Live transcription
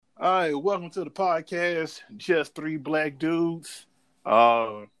All right, welcome to the podcast. Just three black dudes.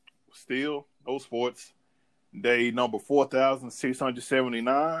 Still no sports. Day number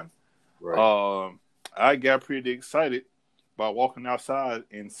 4,679. Right. I got pretty excited by walking outside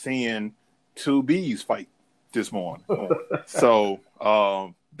and seeing two bees fight this morning. So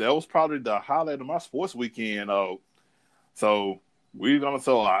that was probably the highlight of my sports weekend. So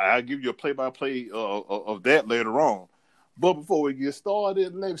I'll give you a play-by-play of that later on. But before we get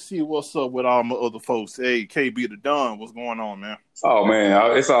started, let's see what's up with all my other folks. Hey, KB the Don, what's going on, man? Oh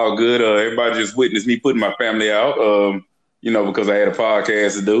man, it's all good. Everybody just witnessed me putting my family out. Because I had a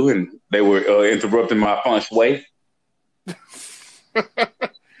podcast to do, and they were interrupting my feng shui.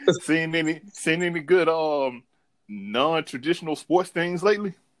 Seen any good non-traditional sports things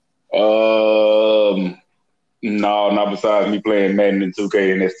lately? No, not besides me playing Madden and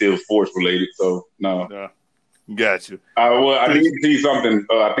 2K, and that's still sports related. So no. Yeah. Gotcha. I did see something.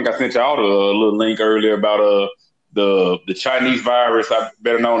 I think I sent y'all a little link earlier about the Chinese virus,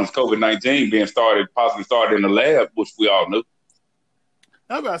 better known as COVID-19, being possibly started in the lab, which we all knew.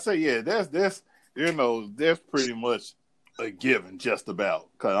 I was about to say, yeah, that's pretty much a given, just about,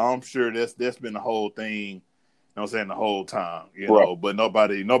 because I'm sure that's been the whole thing. You know what I'm saying, the whole time, right. But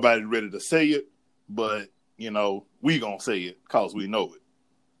nobody's ready to say it. But we gonna say it because we know it.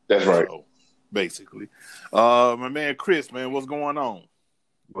 That's right. So, basically, my man Chris, man, what's going on?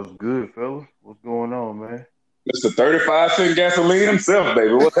 What's good, fellas? What's going on, man? Mr. 35-cent gasoline himself,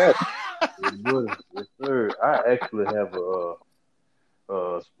 baby. What's that? Yes, sir. I actually have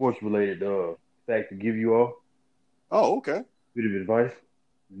a sports-related fact to give you all. Oh, okay. Bit of advice: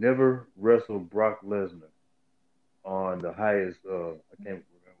 never wrestle Brock Lesnar on the highest. I can't remember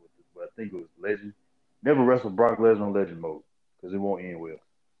what this, but I think it was Legend. Never wrestle Brock Lesnar on Legend mode because it won't end well.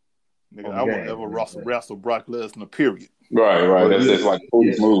 Nigga, I won't ever wrestle Brock Lesnar, period. Right. That's like a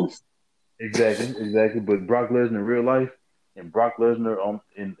move. Exactly. But Brock Lesnar in real life and Brock Lesnar on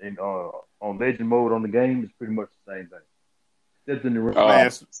Legend mode on the game is pretty much the same thing. Except in the ring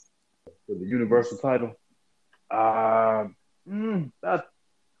for the Universal title, about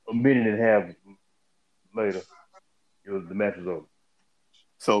a minute and a half later, the match was over.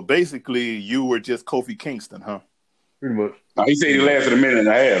 So basically, you were just Kofi Kingston, huh? Pretty much. He said he lasted a minute and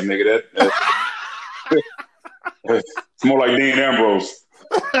a half, nigga. It's more like Dean Ambrose.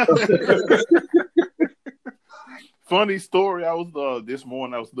 Funny story. I was this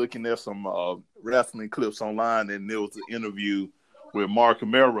morning. I was looking at some wrestling clips online, and there was an interview with Mark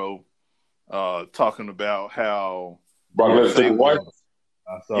Romero talking about how Brock Lesnar's wife.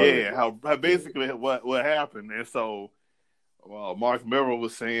 How basically what happened, and so. Mark Romero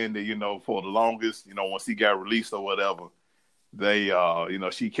was saying that, for the longest, once he got released or whatever, they,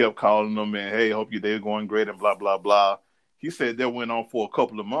 she kept calling him and, hey, hope your day is going great and blah, blah, blah. He said that went on for a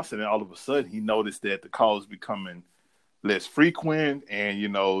couple of months, and then all of a sudden he noticed that the calls becoming less frequent and,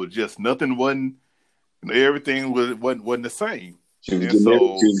 just nothing wasn't, everything wasn't the same. She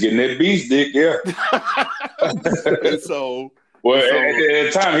was getting that beast dick, yeah. And so... Well, at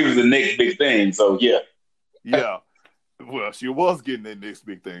the time, he was the next big thing, so yeah. Yeah. Well, she was getting that next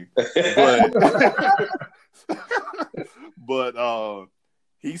big thing, but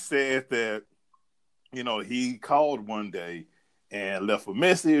he said that he called one day and left a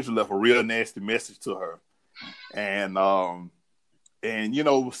real nasty message to her, and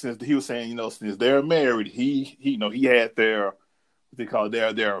since he was saying since they're married, he had their what they call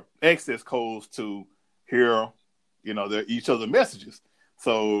their access codes to hear their each other messages.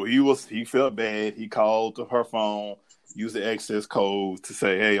 So he felt bad. He called to her phone. Use the access code to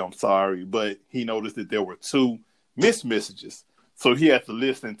say, hey, I'm sorry. But he noticed that there were two missed messages. So he had to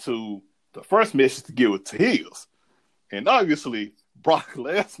listen to the first message to give it to his. And obviously, Brock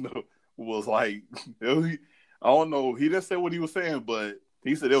Lesnar was like, I don't know, he didn't say what he was saying, but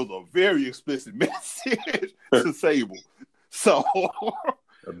he said it was a very explicit message to Sable. So,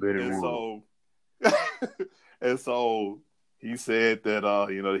 and so he said that,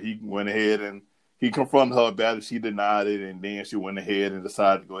 he went ahead and he confronted her about it. She denied it, and then she went ahead and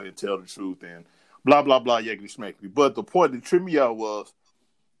decided to go ahead and tell the truth and blah blah blah, yakety schmackety. But the point that tripped me out was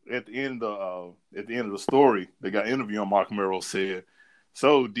at the end of the story, the guy interviewing Mark Romero said,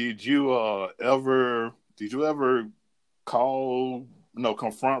 "So did you ever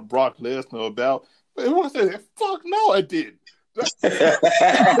confront Brock Lesnar about?" But everyone said, "Fuck no, I didn't."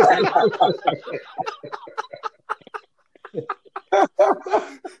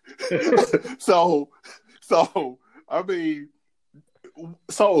 So I mean,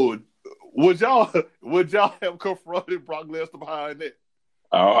 would y'all have confronted Brock Lesnar behind that?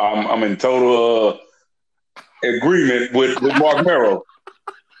 I'm in total agreement with Mark Merrow.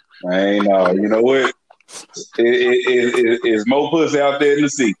 Man, no, you know what? It's more pussy out there in the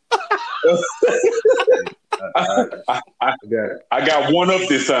sea. I got one up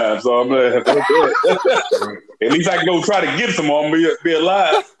this time, so I'm at least I can go try to get some more. I'm be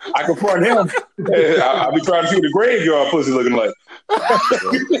alive. I confront him. I'll be trying to see what the graveyard pussy looking like.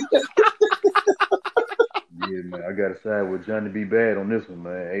 Yeah, man, I got to side with Johnny B. Bad on this one,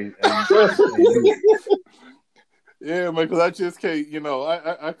 man. Yeah, man, because I just can't,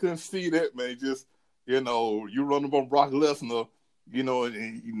 I couldn't see that, man. Just, you run up on Brock Lesnar,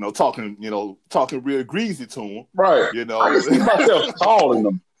 talking real greasy to him. Right. I can see myself calling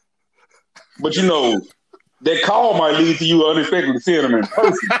them. But, that call might lead to you unexpectedly seeing them in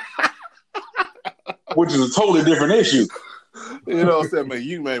person, which is a totally different issue. You know what I'm saying,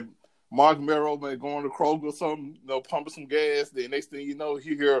 man? Man, Mark Merrow, man, going to Kroger or something, pumping some gas. Then next thing you know,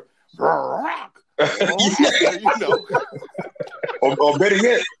 you hear, rock. Or better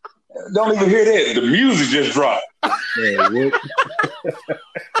yet, don't even hear that. The music just dropped.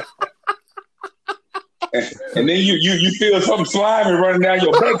 And then you feel something slimy running down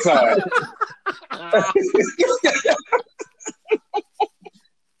your backside.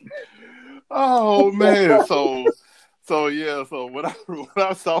 Oh man, so when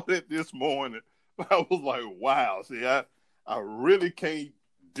I saw that this morning, I was like, wow. See, I really can't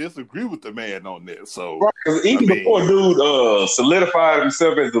disagree with the man on that. So right, even before dude solidified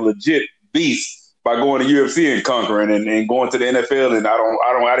himself as a legit beast by going to UFC and conquering and going to the NFL, and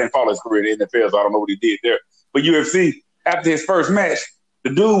I didn't follow his career in the NFL, so I don't know what he did there. But UFC, after his first match, the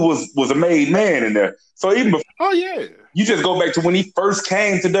dude was a made man in there. So even before, you just go back to when he first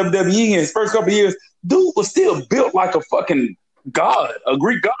came to WWE in his first couple of years, dude was still built like a fucking god, a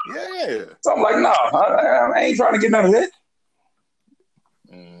Greek god. Yeah. So I'm like, no, I ain't trying to get none of that.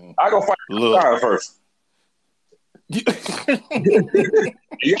 I go fight Steiner first. Y'all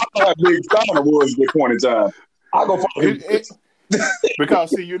know how big Steiner was at that point in time. I go fight him first. Because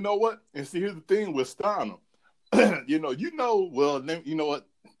see, you know what? And see, here's the thing with Steiner. Well, you know what?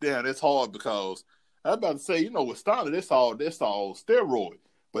 Damn, that's hard because I was about to say, with Steiner, that's all steroid.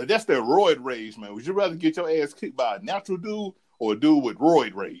 But that's that roid rage, man. Would you rather get your ass kicked by a natural dude or a dude with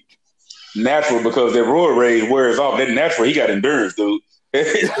roid rage? Natural, because that roid rage wears off. That natural, he got endurance, dude. Either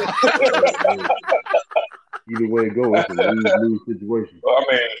way it goes, it's a lose situation. I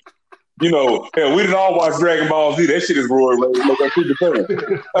mean, hell, we didn't all watch Dragon Ball Z. That shit is roid rage.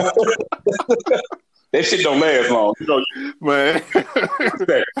 That shit don't last long. Man.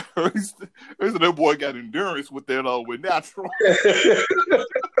 That boy got endurance with that with natural.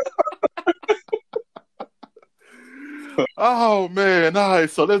 Oh man. All right,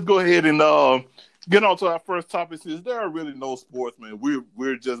 so let's go ahead and get on to our first topic. Since there are really no sports, man,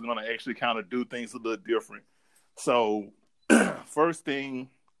 we're just gonna actually kind of do things a little different. So first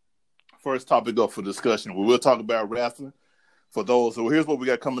topic up for discussion. We will talk about wrestling. For those, so here's what we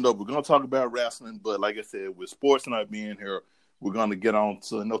got coming up. We're going to talk about wrestling, but like I said, with sports not being here, we're going to get on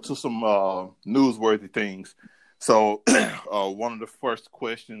to some newsworthy things. So one of the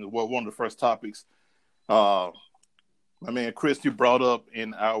first topics, my man Chris, you brought up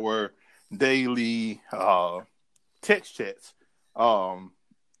in our daily text chats, talk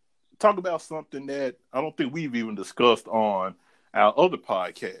about something that I don't think we've even discussed on our other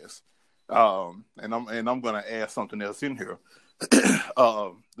podcasts. And I'm going to add something else in here.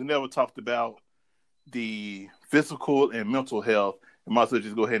 We never talked about the physical and mental health. I might as well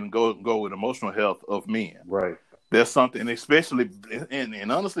just go ahead and go with emotional health of men. Right. There's something, especially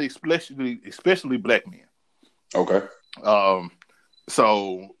and honestly, especially black men. Okay.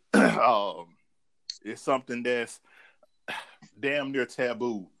 So it's something that's damn near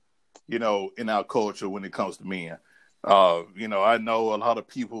taboo, in our culture when it comes to men. I know a lot of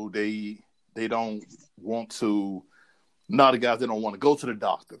people they don't want to. Not the guys that don't want to go to the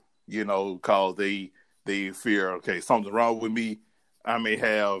doctor, because they fear, okay, something's wrong with me. I may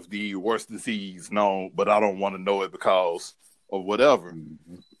have the worst disease known, but I don't want to know it because of whatever.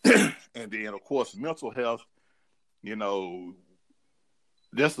 Mm-hmm. And then, of course, mental health,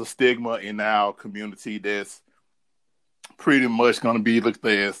 that's a stigma in our community that's pretty much going to be looked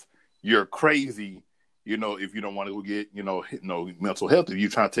at as you're crazy, if you don't want to go get, mental health. If you're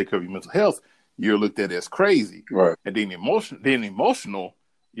trying to take care of your mental health, you're looked at as crazy. Right. And then emotional,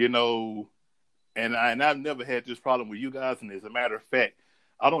 and I've never had this problem with you guys. And as a matter of fact,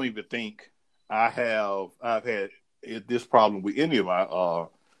 I don't even think I've had this problem with any of my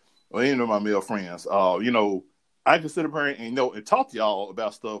male friends. I can sit up here and talk to y'all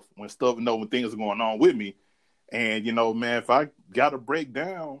about stuff when things are going on with me. And, man, if I got to break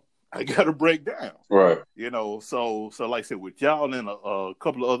down, I got to break down. Right. You know, so like I said, with y'all and a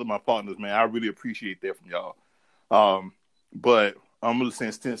couple of other my partners, man, I really appreciate that from y'all. But I'm gonna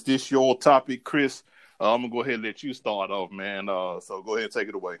since this your topic, Chris, I'm gonna go ahead and let you start off, man. So go ahead and take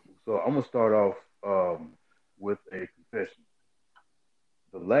it away. So I'm gonna start off with a confession.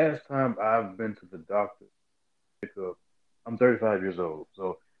 The last time I've been to the doctor, I'm 35 years old.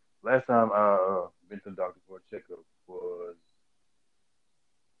 So last time I been to the doctor for a checkup was,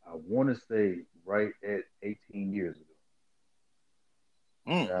 I want to say, right at 18 years ago.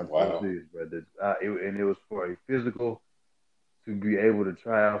 I'm wow. so serious, brother. And it was for a physical to be able to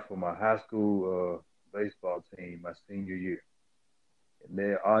try out for my high school baseball team my senior year. And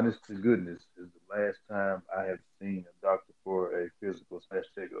then, honest to goodness, is the last time I have seen a doctor for a physical /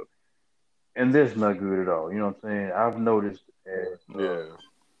 checkup. And that's not good at all. You know what I'm saying? I've noticed as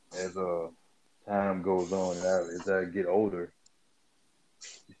time goes on and as I get older,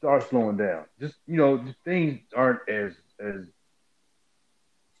 you start slowing down. Just just things aren't as what am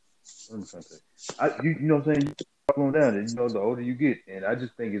I trying to say? You know what I'm saying? You start slowing down, and the older you get, and I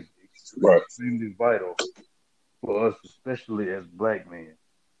just think it's extremely vital for us, especially as black men,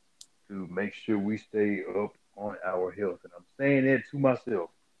 to make sure we stay up on our health. And I'm saying that to myself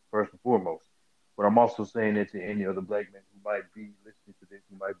first and foremost, but I'm also saying that to any other black men who might be listening to this,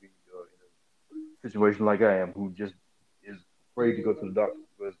 who might be in a situation like I am, who just is afraid to go to the doctor.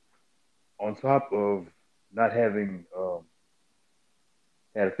 Because on top of not having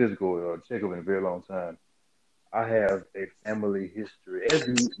had a physical checkup in a very long time, I have a family history, as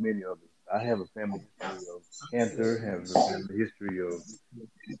do many others. I have a family history of cancer, have a family history of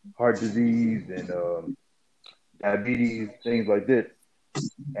heart disease and diabetes, things like that.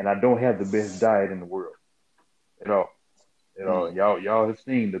 And I don't have the best diet in the world at all. At all. Y'all have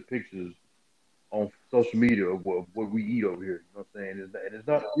seen the pictures on social media of what we eat over here. You know what I'm saying? It's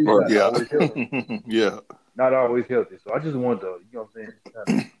not always healthy. Not always healthy. So I just want to, kind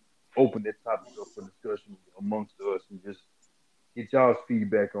of open that topic up for discussion amongst us and just get y'all's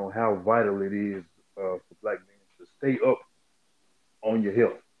feedback on how vital it is for black men to stay up on your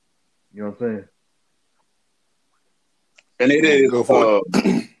health. You know what I'm saying? And it is to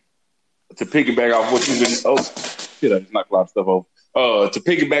piggyback off what you've been. I just knocked a lot of stuff off. To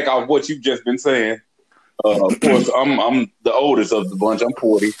piggyback off what you've just been saying. Of course, I'm the oldest of the bunch. I'm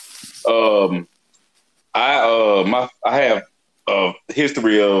 40. I have a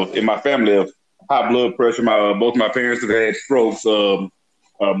history in my family of high blood pressure. Both my parents have had strokes.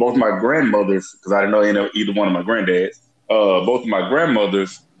 Both my grandmothers, because I didn't know either one of my granddads. Both of my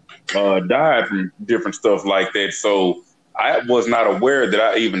grandmothers died from different stuff like that. So I was not aware that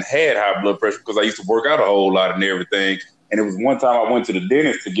I even had high blood pressure because I used to work out a whole lot and everything. And it was one time I went to the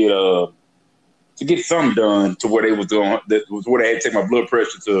dentist to get something done to where they was doing that was where they had to take my blood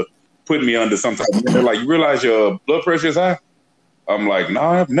pressure to put me under some type of. They're like, you realize your blood pressure is high? I'm like, no,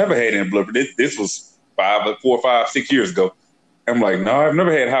 I've never had any blood pressure. This was 4, 5, 6 years ago. I'm like, no, I've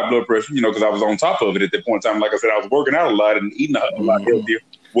never had high blood pressure, because I was on top of it at that point in time. Like I said, I was working out a lot and eating a lot healthier,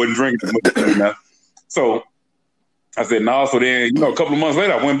 wasn't drinking as much. So I said, no. So then, a couple of months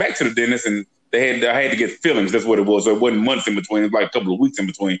later, I went back to the dentist and I had to get fillings. That's what it was. So it wasn't months in between. It was like a couple of weeks in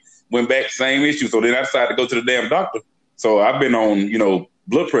between. Went back, same issue. So then I decided to go to the damn doctor. So I've been on,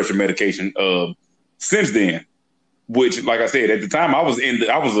 blood pressure medication since then. Which, like I said, at the time I was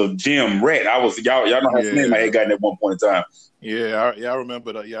a gym rat. Y'all know how slim I had gotten at one point in time. Yeah, I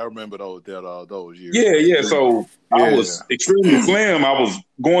remember that. Yeah, I remember those years. Yeah. So I was extremely slim. I was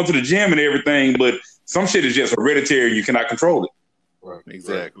going to the gym and everything, but some shit is just hereditary. You cannot control it. Right.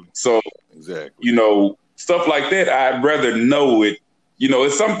 Exactly. So stuff like that, I'd rather know it.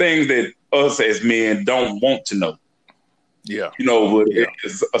 It's some things that us as men don't want to know. Yeah.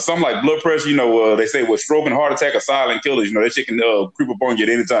 It's something like blood pressure, they say with stroke and heart attack are silent killers. That shit can creep up on you at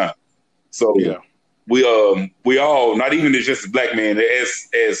any time. So we all, not even as just as black men,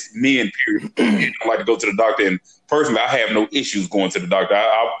 as men, period, don't like to go to the doctor. And personally, I have no issues going to the doctor.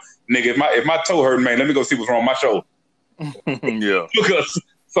 Nigga, if my toe hurt, man, let me go see what's wrong with my shoulder. Yeah. Because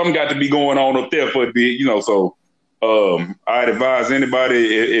something got to be going on up there for it to be, so I'd advise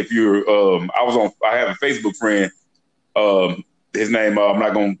anybody if you're I have a Facebook friend. His name, I'm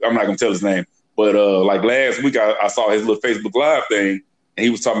not gonna tell his name, but like last week I saw his little Facebook Live thing, and he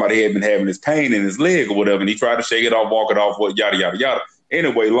was talking about he had been having this pain in his leg or whatever, and he tried to shake it off, walk it off, yada yada yada.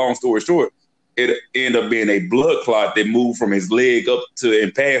 Anyway, long story short, it ended up being a blood clot that moved from his leg up to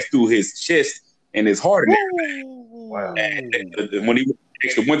and passed through his chest and his heart and everything. Wow. And when he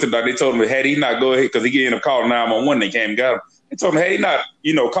actually went to the doctor, they told him, had he not go ahead, because he ended up calling 911, they came and got him. They told him, had he not,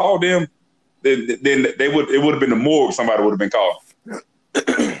 called them, then it would have been the morgue. Somebody would have been called.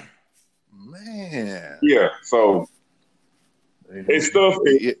 man. Yeah, so it's stuff.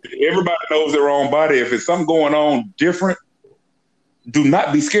 Everybody knows their own body. If it's something going on different, do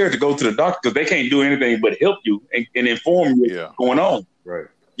not be scared to go to the doctor because they can't do anything but help you and inform you what's going on. Right.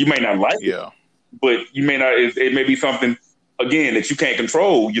 You may not like it, but you may not. It may be something again that you can't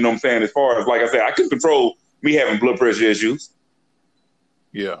control. You know what I'm saying? As far as like I said, I couldn't control me having blood pressure issues.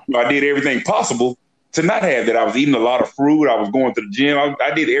 Yeah, I did everything possible to not have that. I was eating a lot of fruit. I was going to the gym.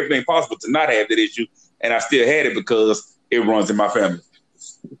 I did everything possible to not have that issue, and I still had it because it runs in my family.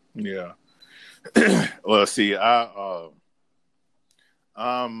 Yeah. Well, see, I'm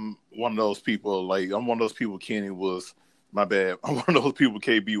one of those people. Like, I'm one of those people. Kenny was my bad. I'm one of those people.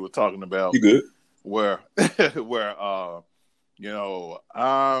 KB was talking about. You good? Where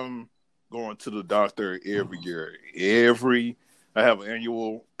I'm going to the doctor every year. I have an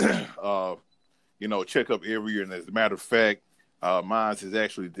annual, checkup every year. And as a matter of fact, mine is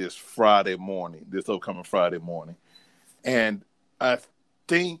actually this upcoming Friday morning. And I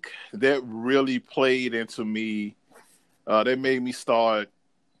think that really played into me. What made me start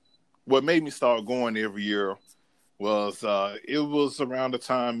going every year was it was around the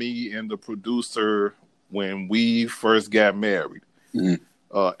time me and the producer, when we first got married. Mm-hmm.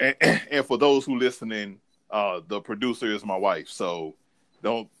 And for those who listening, the producer is my wife. So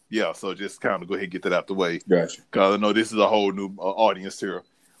so just kind of go ahead and get that out the way. Gotcha. Because I know this is a whole new audience here.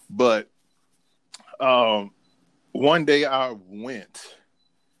 But one day I went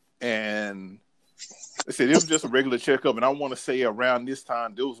and I said it was just a regular checkup. And I want to say around this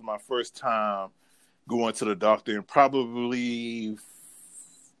time, this was my first time going to the doctor in probably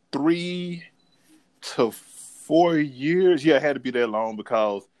 3 to 4 years. Yeah, it had to be that long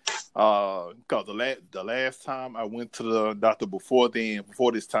because the last time I went to the doctor before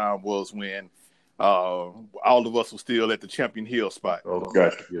this time was when all of us were still at the Champion Hill spot. Oh,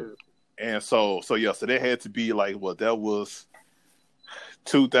 gotcha. Yeah. And so that had to be like that was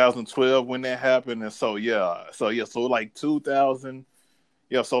 2012 when that happened. And so like 2000,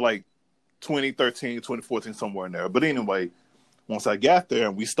 so like 2013, 2014, somewhere in there. But anyway, once I got there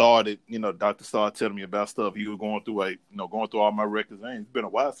and we started, the doctor started telling me about stuff. He was going through all my records. It's been a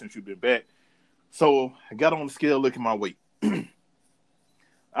while since you've been back. So I got on the scale, looking my weight.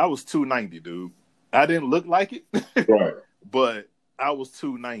 I was 290, dude. I didn't look like it, right? But I was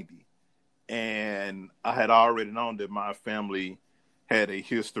 290. And I had already known that my family had a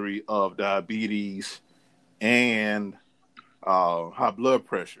history of diabetes and high blood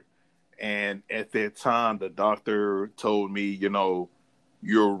pressure. And at that time, the doctor told me,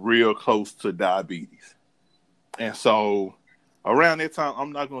 you're real close to diabetes. And so around that time,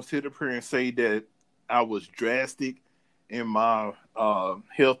 I'm not going to sit up here and say that I was drastic in my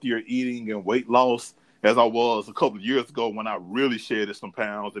healthier eating and weight loss as I was a couple of years ago when I really shedded some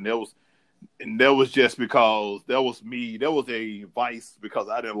pounds. And that was just because that was me. That was a vice because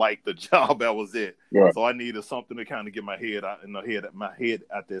I didn't like the job I was at. Right. So I needed something to kind of get my head out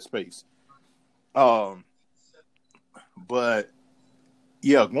that space. But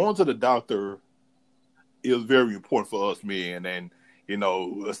yeah, going to the doctor is very important for us men. And,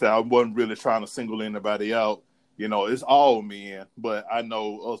 I wasn't really trying to single anybody out. It's all men, but I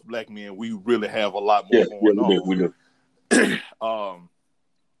know us black men, we really have a lot more going on. We do.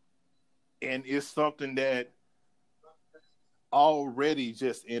 And it's something that already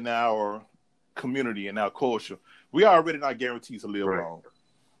just in our community, in our culture, we are already not guaranteed to live long.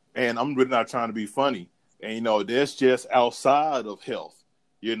 And I'm really not trying to be funny. And, that's just outside of health.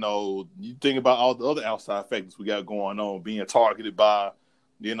 You think about all the other outside factors we got going on, being targeted by,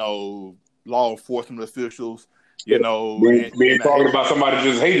 law enforcement officials, being talking about somebody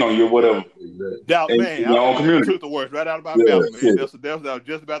just hating on you or whatever. Man, I took the words right out of my mouth, man. That's what I was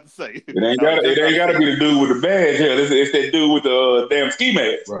just about to say. It ain't got to be the dude with the badge here. It's that dude with the damn ski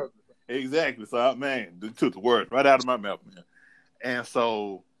mask. Right. Exactly. So, man, took the words right out of my mouth, man. And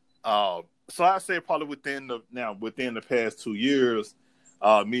so, I say probably within the past 2 years,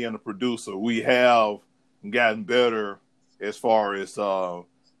 me and the producer, we have gotten better as far as,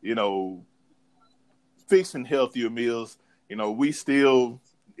 fixing healthier meals. We still,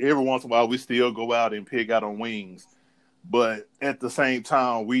 every once in a while, we still go out and pig out on wings. But at the same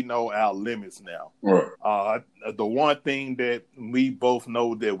time, we know our limits now. Right. The one thing that we both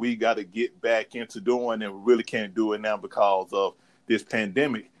know that we got to get back into doing, and we really can't do it now because of this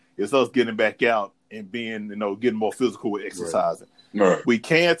pandemic, is us getting back out and being, getting more physical with exercising. Right. We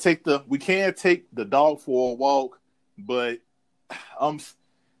can't take the dog for a walk, but I'm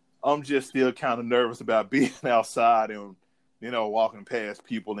just still kind of nervous about being outside and, walking past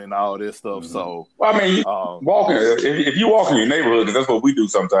people and all this stuff. Mm-hmm. So, walking, if you walk in your neighborhood, because that's what we do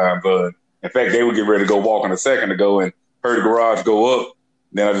sometimes, In fact, they were getting ready to go walking a second ago and heard the garage go up.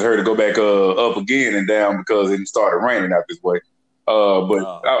 Then I just heard it go back up again and down because it started raining out this way. We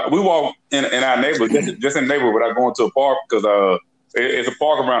walk in our neighborhood, just in the neighborhood without going to a park because it's a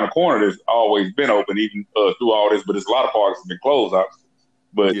park around the corner that's always been open even through all this, but there's a lot of parks that have been closed out.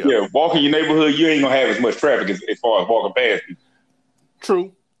 But walking your neighborhood, you ain't gonna have as much traffic as far as walking past people.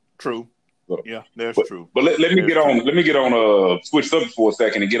 True. Yeah, that's true. But let me get on switch subjects for a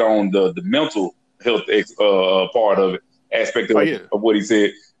second and get on the mental health part of it, aspect of what he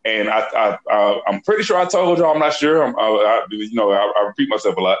said. And I'm pretty sure I told y'all. I'm not sure. I repeat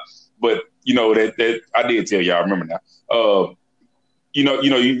myself a lot, but that I did tell y'all. I remember now.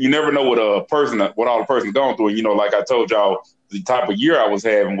 You never know what all the person gone through. And, like I told y'all, the type of year I was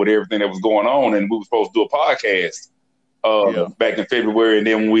having with everything that was going on, and we were supposed to do a podcast back in February, and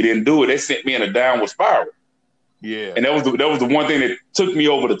then when we didn't do it, they sent me in a downward spiral. Yeah, and that was the one thing that took me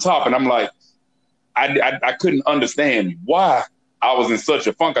over the top, and I'm like, I couldn't understand why I was in such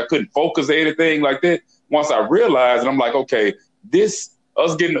a funk. I couldn't focus or anything like that. Once I realized, and I'm like, okay,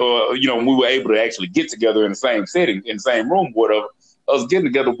 us getting, when we were able to actually get together in the same setting, in the same room, whatever, us getting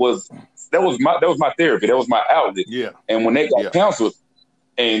together was my therapy. That was my outlet. Yeah. And when they got canceled,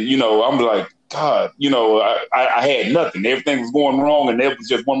 and I'm like, God, I had nothing. Everything was going wrong, and there was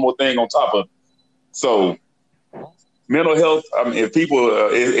just one more thing on top of it. So mental health, I mean, if people,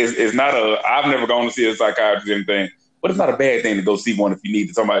 it's not I've never gone to see a psychiatrist or anything, but it's not a bad thing to go see one if you need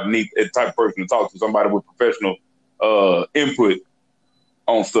a type of person to talk to, somebody with professional input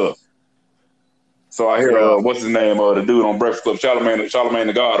on stuff. So I hear, what's his name, the dude on Breakfast Club, Charlamagne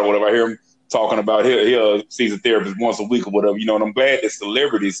the God or whatever, I hear him talking about he sees a therapist once a week or whatever, and I'm glad that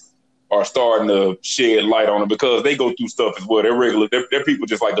celebrities are starting to shed light on it because they go through stuff as well. They're people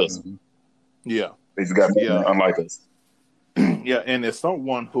just like us. Mm-hmm. Yeah. They just got unlike us. Yeah, and as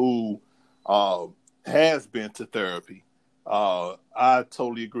someone who has been to therapy, I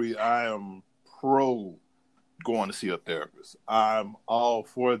totally agree. I am pro going to see a therapist. I'm all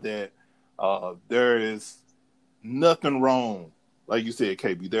for that. There is nothing wrong, like you said,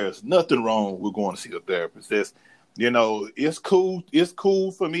 KB. There's nothing wrong with going to see a therapist. That's, it's cool. It's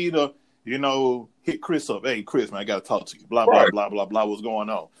cool for me to, hit Chris up. Hey, Chris, man, I got to talk to you. Blah, blah, blah, blah, blah. What's going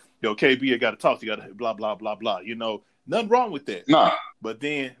on? KB, I got to talk to you. Blah, blah, blah, blah. Nothing wrong with that. No. But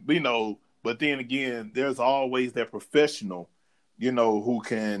then again, there's always that professional, who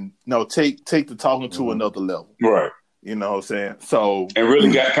can, take the talking to another level. Right. You know what I'm saying? So, and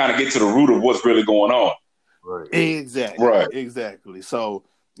really kind of get to the root of what's really going on. Right. Exactly. Right. Exactly. So,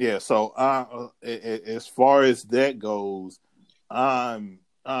 yeah. So, as far as that goes, I'm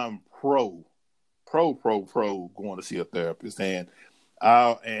pro going to see a therapist, and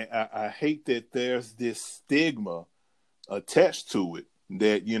I hate that there's this stigma attached to it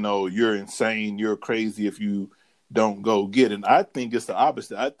that you're insane, you're crazy if you don't go get it. And I think it's the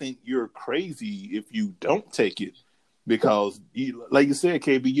opposite. I think you're crazy if you don't take it. Because, like you said,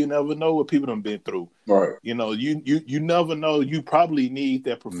 KB, you never know what people have been through. Right. You never know. You probably need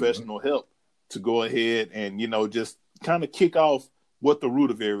that professional help to go ahead and, just kind of kick off what the root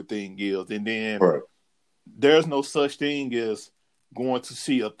of everything is. And then there's no such thing as going to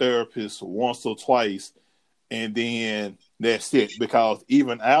see a therapist once or twice and then that's it. Because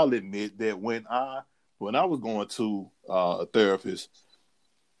even I'll admit that when I was going to a therapist,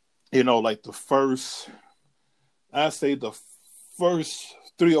 like the first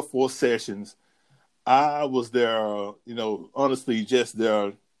 3 or 4 sessions, I was there, honestly, just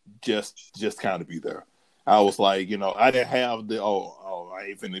there, just kind of be there. I was like, I didn't have the, I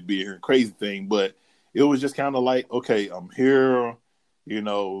ain't finna be here crazy thing, but it was just kind of like, okay, I'm here,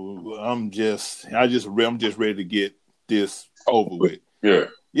 I'm just ready to get this over with. Yeah.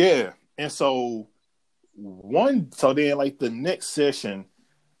 Yeah. And so then like the next session,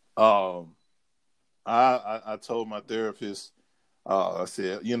 I told my therapist, I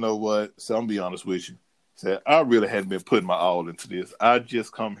said, you know what? So I'm gonna be honest with you. I said, I really hadn't been putting my all into this. I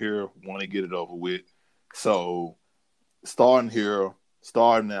just come here, want to get it over with. So starting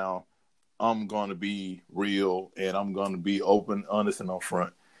now, I'm gonna be real and I'm gonna be open, honest, and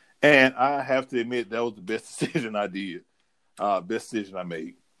upfront. And I have to admit that was the best decision I did. Best decision I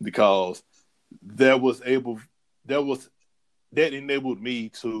made, because that enabled me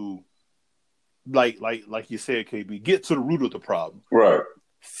to, like you said, KB, get to the root of the problem. Right.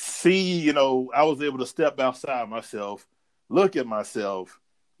 See, I was able to step outside myself, look at myself,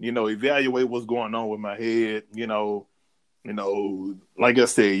 evaluate what's going on with my head. Like I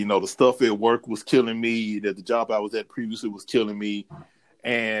said, the stuff at work was killing me, that the job I was at previously was killing me.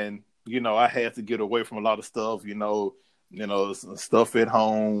 And, I had to get away from a lot of stuff, stuff at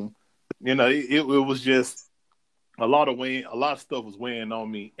home, it was just a lot of stuff was weighing on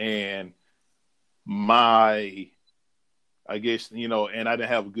me, and I guess, and I didn't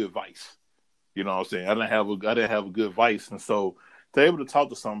have a good vice. You know what I'm saying? I didn't have a good vice. And so to be able to talk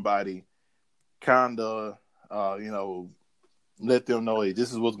to somebody, kind of, let them know, hey,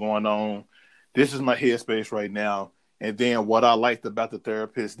 this is what's going on. This is my headspace right now. And then what I liked about the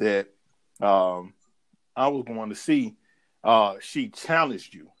therapist that I was going to see, she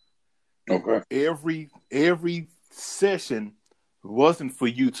challenged you. Okay. Every session wasn't for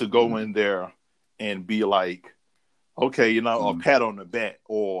you to go in there and be like, okay, a pat on the back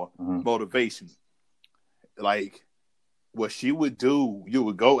or motivation. Like what she would do,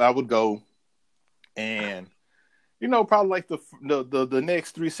 I would go, and probably like the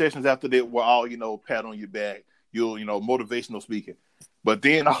next 3 sessions after that were all, pat on your back, motivational speaking. But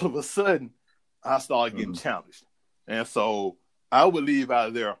then all of a sudden, I started getting challenged, and so I would leave out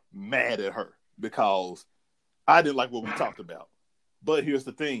of there mad at her because I didn't like what we talked about. But here's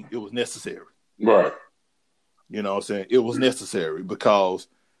the thing: it was necessary. Right. You know what I'm saying? It was necessary because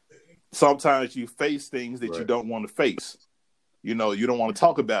sometimes you face things that you don't want to face. You don't want to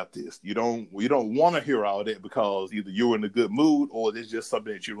talk about this. You don't want to hear all that because either you're in a good mood or there's just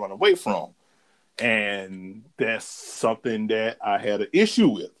something that you run away from. And that's something that I had an issue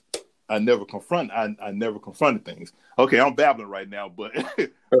with. I never confronted things. Okay, I'm babbling right now, but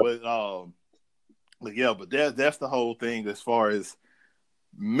but that's the whole thing as far as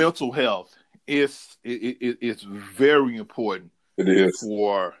mental health. It's very important. It is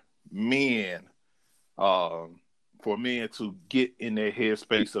for men, to get in their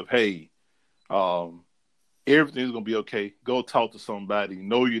headspace of, hey, everything's gonna be okay. Go talk to somebody.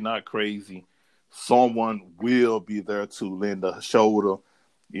 Know you're not crazy. Someone will be there to lend a shoulder,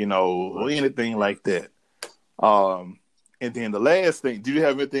 or anything like that. And then the last thing, do you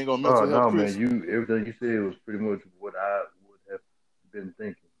have anything on mental health, Chris? Man, everything you said was pretty much what I would have been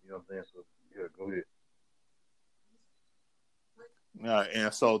thinking. You know what I'm saying? So yeah, go ahead.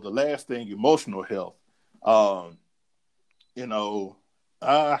 And so the last thing, emotional health. I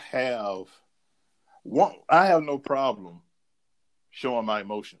have no problem showing my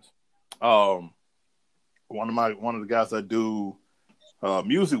emotions. One of the guys I do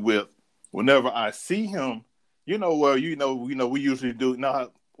music with, whenever I see him, we usually do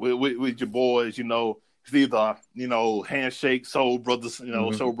with your boys, it's either handshake, soul brothers,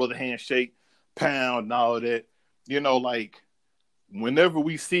 soul brother handshake, pound, and all that. Like whenever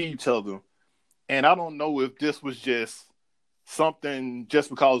we see each other, and I don't know if this was just something just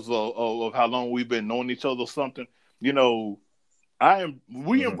because of how long we've been knowing each other or something, we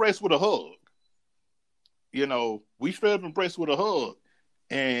embrace with a hug. We straight up embrace with a hug.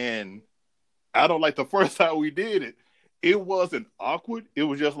 And I don't like the first time we did it, it wasn't awkward. It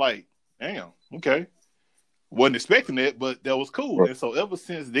was just like, damn, okay. Wasn't expecting that, but that was cool. Right. And so ever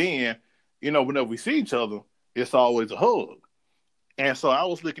since then, whenever we see each other, it's always a hug. And so I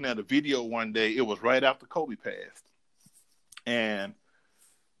was looking at a video one day. It was right after Kobe passed. And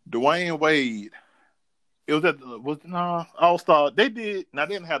Dwayne Wade, it was All-Star. They didn't have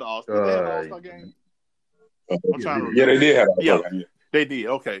the All-Star. Did they have the All-Star game? I'm trying to remember. Yeah, they did have the All-Star game. They did.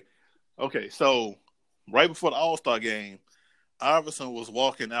 Okay. So right before the All-Star game, Iverson was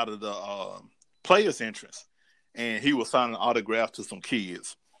walking out of the players' entrance, and he was signing autographs to some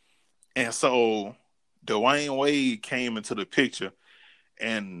kids. And so Dwayne Wade came into the picture,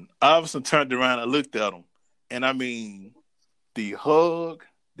 and Iverson turned around and looked at him. And I mean, the hug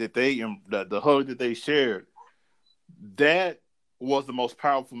that they shared, that was the most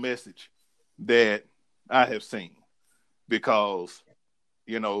powerful message that I have seen, because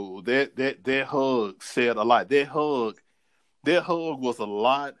that hug said a lot. That hug was a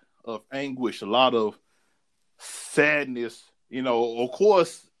lot of anguish, a lot of sadness. Of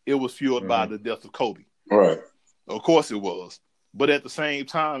course, it was fueled by the death of Kobe. Right. Of course, it was. But at the same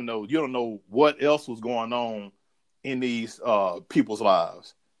time, though, you don't know what else was going on in these people's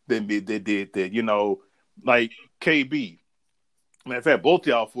lives that did that. Like KB. Matter of fact, both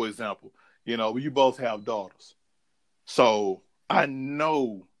y'all, for example, you both have daughters. So I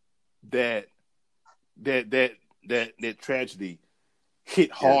know that tragedy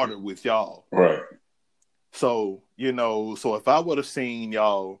hit harder with y'all. Right. So, so if I would have seen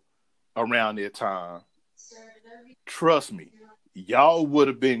y'all around that time, trust me, y'all would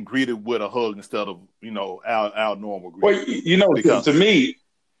have been greeted with a hug instead of, our normal greeting. Well, because to me,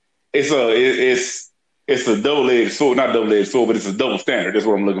 it's a double-edged sword, not double-edged sword, but it's a double standard. That's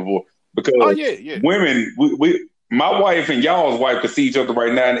what I'm looking for. Because women, my wife and y'all's wife could see each other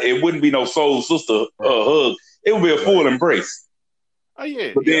right now, and it wouldn't be no soul sister hug. It would be a full embrace. Oh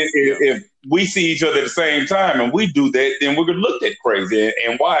yeah. But then if we see each other at the same time and we do that, then we're gonna look at crazy.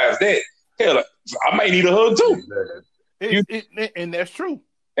 And why is that? Hell, I might need a hug too. And that's true.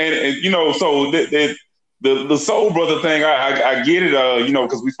 And you know, so the soul brother thing, I get it. You know,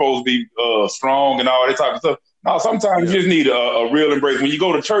 because we're supposed to be strong and all that type of stuff. No, sometimes you just need a real embrace. When you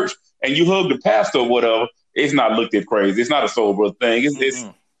go to church and you hug the pastor or whatever, it's not looked at crazy. It's not a soul brother thing.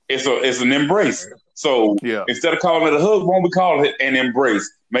 It's an embrace. So instead of calling it a hug, why don't we call it an embrace?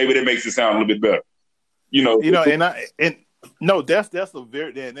 Maybe that makes it sound a little bit better. You know, that's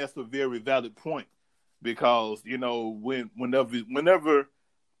a very valid point, because you know whenever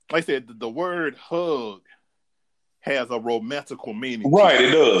like I said, the word hug has a romantical meaning. Right,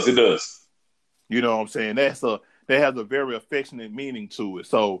 it does. You know what I'm saying? That has a very affectionate meaning to it.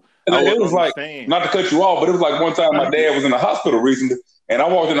 So it was like, not to cut you off, but it was like one time my dad was in the hospital recently, and I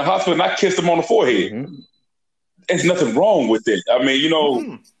walked in the hospital and I kissed him on the forehead. Mm-hmm. There's nothing wrong with it. I mean, you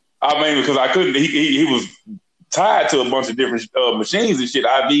know, because I couldn't. He was tied to a bunch of different machines and shit,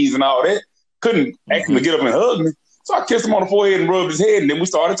 IVs and all that. Couldn't actually get up and hug me. So I kissed him on the forehead and rubbed his head, and then we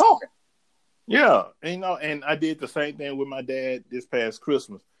started talking. Yeah, and, you know, and I did the same thing with my dad this past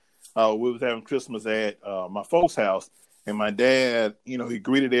Christmas. We was having Christmas at my folks' house, and my dad, you know, he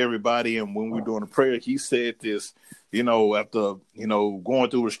greeted everybody, and when we were doing the prayer, he said this, you know, after, you know, going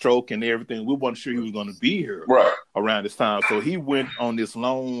through a stroke and everything, we weren't sure he was going to be here around this time. So he went on this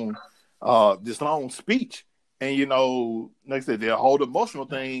long speech. And, you know, like I said, the whole emotional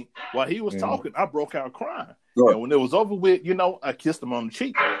thing, while he was talking, I broke out crying. Right. And when it was over with, you know, I kissed him on the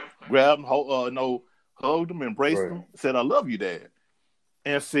cheek, grabbed him, hugged him, embraced him, said, "I love you, Dad."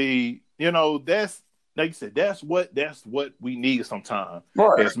 And see, you know, that's, like you said, that's what we need sometimes.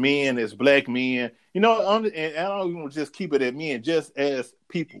 Right. As men, as black men, you know, and I don't even just keep it at men, just as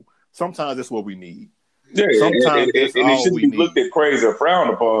people. Sometimes that's what we need. Yeah, sometimes it shouldn't be looked at crazy or frowned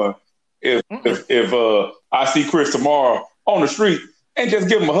upon. If I see Chris tomorrow on the street and just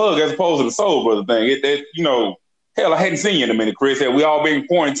give him a hug as opposed to the soul brother thing, you know, hell, I hadn't seen you in a minute, Chris. We all been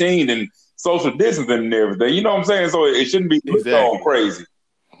quarantined and social distancing and everything. You know what I'm saying? So it shouldn't be looked on crazy.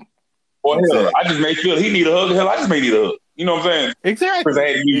 Or hell, I just may feel he need a hug. Hell, I just may need a hug. You know what I'm saying? Exactly. Chris, I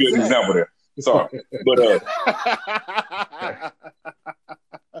had to use you as an example there. Sorry, but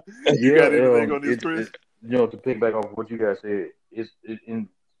you got anything on this, Chris? You know, to pick back off what you guys said, it's in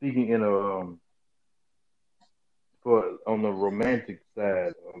speaking in on the romantic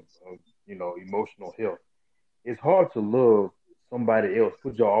side of you know, emotional health. It's hard to love somebody else,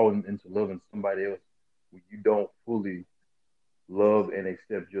 put your all into loving somebody else when you don't fully love and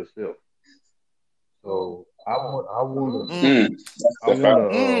accept yourself. So I want to,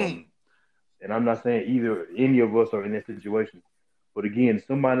 and I'm not saying either any of us are in that situation, but again,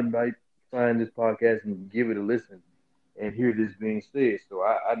 somebody might find this podcast and give it a listen and hear this being said. So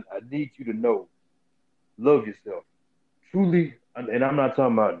I need you to know, love yourself truly, and I'm not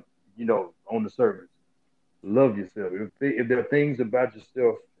talking about, you know, on the surface. Love yourself. If there are things about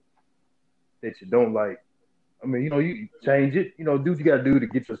yourself that you don't like, I mean, you know, you change it. You know, do what you got to do to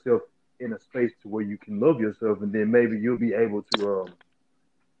get yourself in a space to where you can love yourself, and then maybe you'll be able to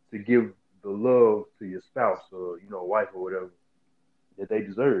give the love to your spouse or, you know, wife or whatever that they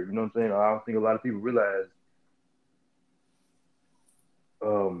deserve. You know what I'm saying? I don't think a lot of people realize,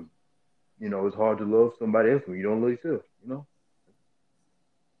 you know, it's hard to love somebody else when you don't love yourself. You know.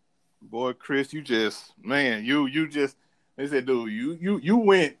 Boy, Chris, you just, man, you just, they said, dude, you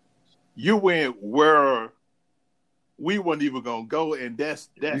went where we weren't even gonna go, and that's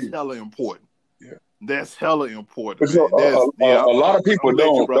hella important. Yeah, that's hella important. So, a lot of people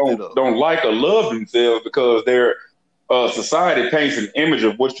don't like or love themselves because their society paints an image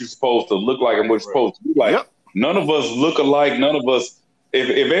of what you're supposed to look like and what you're supposed to be like. Yep. None of us look alike. None of us.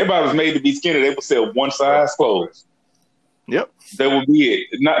 If everybody was made to be skinny, they would sell one size clothes. Yep, that would be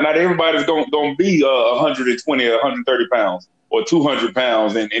it. Not everybody's going to be 120 or 130 pounds or 200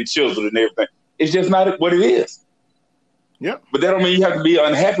 pounds and chiseled and everything. It's just not what it is. Yep. But that don't mean you have to be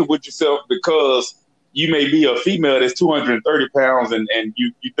unhappy with yourself because you may be a female that's 230 pounds and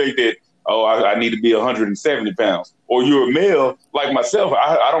you think that, oh, I need to be 170 pounds. Or you're a male like myself.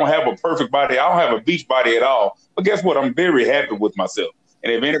 I don't have a perfect body. I don't have a beach body at all. But guess what? I'm very happy with myself.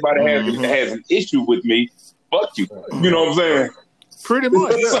 And if anybody has an issue with me, fuck you. You know what I'm saying? Pretty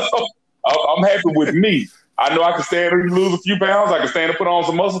much. So, I'm happy with me. I know I can stand and lose a few pounds. I can stand and put on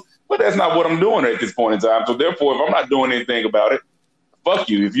some muscle, but that's not what I'm doing at this point in time. So therefore, if I'm not doing anything about it, fuck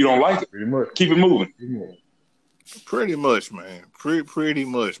you. If you don't like it, keep it moving. Pretty much, man. Pretty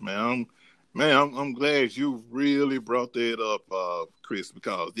much, man. I'm glad you really brought that up, Chris,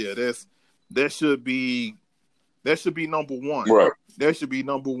 because that should be That should be number one. Right. That should be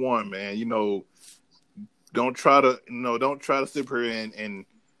number one, man. You know, don't try to sit here and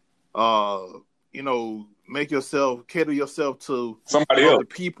you know, cater yourself to somebody other else.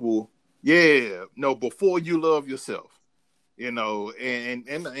 people. Yeah, no, before you love yourself. You know,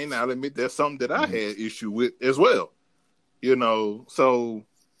 and I'll admit that's something that I had issue with as well. You know, so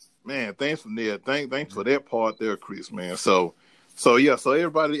man, thanks for that part there, Chris, man. So yeah, so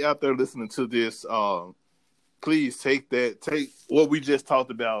everybody out there listening to this, please take what we just talked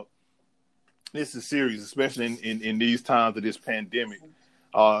about. This is serious, especially in these times of this pandemic.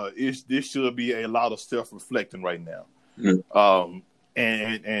 This should be a lot of self-reflecting right now. Mm-hmm.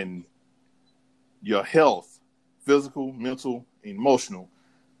 And your health, physical, mental, emotional,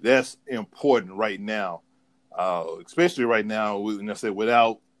 that's important right now. Especially right now,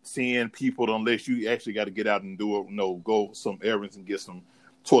 without seeing people, unless you actually got to get out and do it, go some errands and get some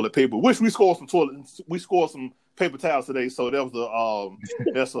toilet paper. Which we scored some paper towels today, so that was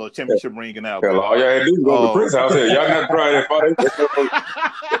that's a championship ring and out. Hell, all y'all had to do was go to Prince house here. Y'all not try that.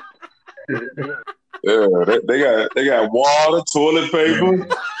 Yeah, they got water, toilet paper,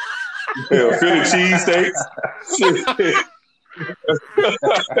 Philly cheesesteaks.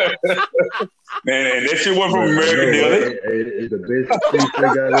 Man, and that shit went from American Deli. It's the best cheesesteak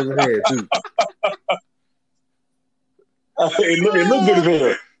I've ever had too. It look good as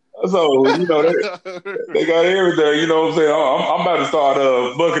hell. So, you know, they got everything, you know what I'm saying? I'm about to start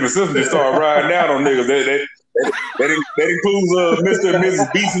bucking the system to start riding down on niggas. That includes Mr. and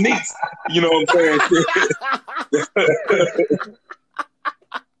Mrs. Beats and Eats. You know what I'm saying?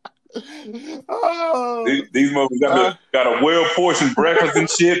 These motherfuckers got a well-portioned breakfast and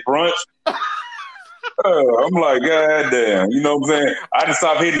shit, brunch. I'm like, God damn. You know what I'm saying? I just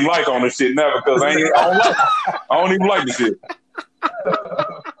stopped hitting like on this shit now because I don't even like this shit.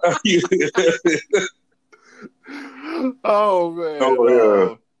 Oh man! Oh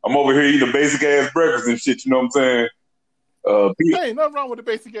yeah, I'm over here eating a basic ass breakfast and shit. You know what I'm saying? Hey, ain't nothing wrong with the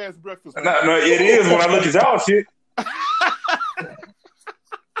basic ass breakfast. No, it is when I look at y'all shit.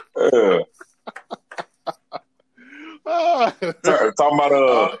 Talking about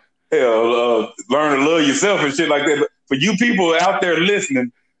learn to love yourself and shit like that. But for you people out there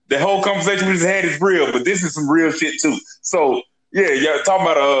listening, the whole conversation we just had is real, but this is some real shit too. So. Yeah, y'all talking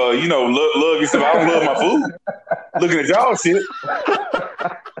about love yourself. I don't love my food. Looking at y'all shit,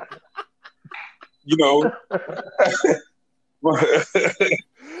 you know,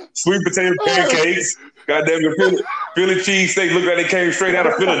 sweet potato pancakes, goddamn Philly cheesesteak look like they came straight out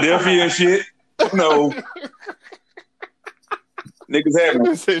of Philadelphia and shit. You know, niggas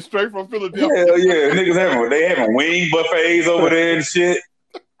having straight from Philadelphia. Hell yeah, niggas having wing buffets over there and shit.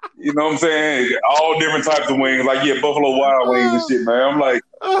 You know what I'm saying? All different types of wings, like Buffalo Wild Wings and shit, man. I'm like,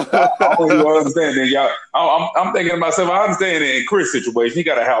 I don't even understand that, y'all. I'm thinking to myself, I understand it in Chris' situation. He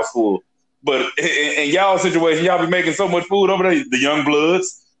got a house full, but in y'all's situation, y'all be making so much food over there, the young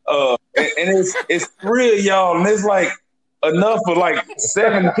bloods, and it's real, y'all, and it's like enough for like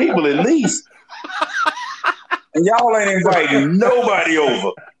 7 people at least, and y'all ain't inviting nobody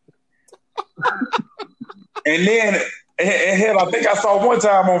over, and then. And hell, I think I saw one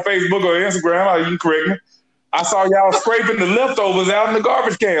time on Facebook or Instagram, you can correct me, I saw y'all scraping the leftovers out in the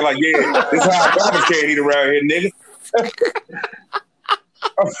garbage can. Like, yeah, this is how a garbage can eat around here, nigga.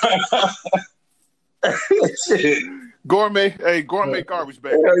 Shit. Gourmet garbage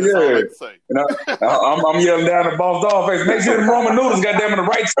bag. Hell That's all I can say. And I'm yelling down at boss dog face, make sure the Roman noodles got them in the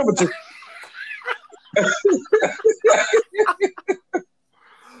right temperature.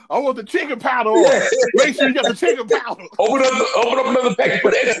 I want the chicken powder on. Yeah. Make sure you got the chicken powder. Open up another pack,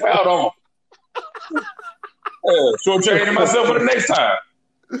 put extra powder on. Short changing myself for the next time.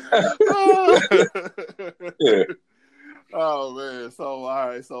 Yeah. Oh man. So all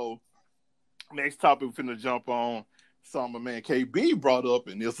right. So next topic we're finna jump on. Something my man KB brought up,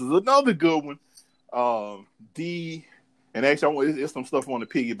 and this is another good one. And actually, it's some stuff I want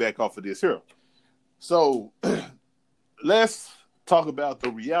to piggyback off of this here. So let's talk about the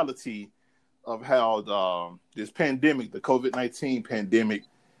reality of how this pandemic, the COVID-19 pandemic,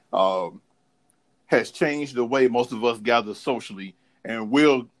 has changed the way most of us gather socially, and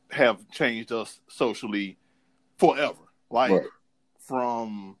will have changed us socially forever. Like right.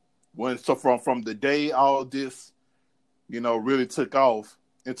 from the day all this, really took off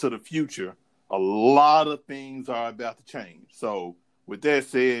into the future, a lot of things are about to change. So with that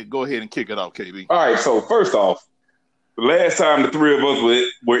said, go ahead and kick it off, KB. All right. So first off, the last time the three of us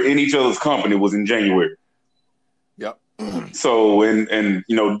were in each other's company was in January. Yep. So, and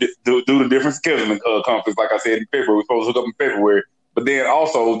due to different scheduling conflicts, like I said, in February, we're supposed to hook up in February. But then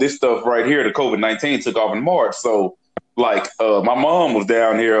also this stuff right here, the COVID-19 took off in March. So like my mom was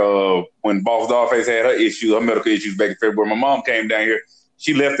down here when Boss Dollface had her medical issues back in February. My mom came down here.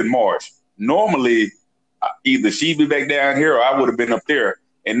 She left in March. Normally, either she'd be back down here or I would have been up there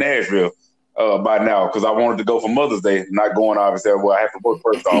in Nashville by now because I wanted to go for Mother's Day. Not going, obviously. Well, I have to work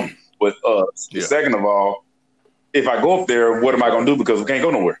first off. But second of all, if I go up there, what am I going to do? Because we can't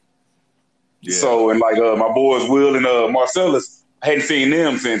go nowhere. Yeah. So, and like my boys Will and Marcellus, I hadn't seen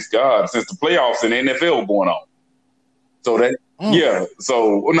them since the playoffs and the NFL were going on. So that, yeah.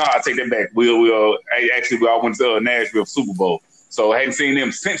 So, no, I take that back. We all went to Nashville Super Bowl. So I hadn't seen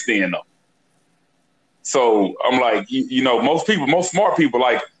them since then, though. So I'm like, most smart people,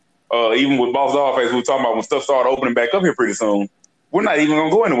 like even with Boss Dollface, we were talking about when stuff started opening back up here pretty soon, we're not even going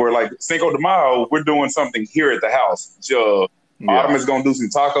to go anywhere. Like Cinco de Mayo, we're doing something here at the house. Autumn is going to do some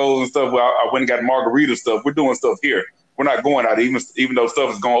tacos and stuff. I went and got margarita stuff. We're doing stuff here. We're not going out, even though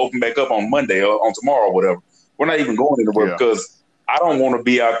stuff is going to open back up on Monday or on tomorrow or whatever. We're not even going anywhere because I don't want to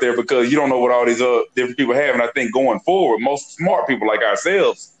be out there because you don't know what all these different people have. And I think going forward, most smart people like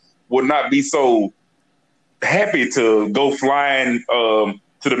ourselves would not be so happy to go flying to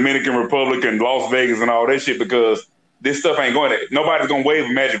Dominican Republic and Las Vegas and all that shit because this stuff ain't going there. Nobody's going to wave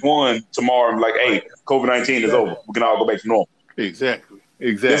a magic wand tomorrow and be like, hey, COVID-19 is over. We can all go back to normal. Exactly.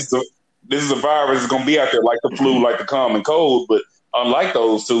 This is a virus that's going to be out there like the flu, like the common cold. But unlike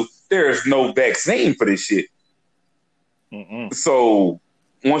those two, there is no vaccine for this shit. Mm-mm. So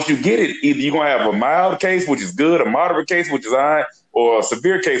once you get it, either you're going to have a mild case, which is good, a moderate case, which is high, or a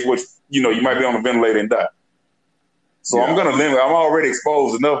severe case, which, you might be on a ventilator and die. So I'm going to limit. I'm already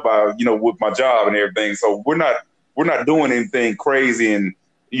exposed enough by, with my job and everything. So we're not doing anything crazy. And,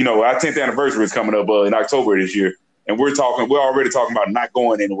 our 10th anniversary is coming up in October this year. And we're already talking about not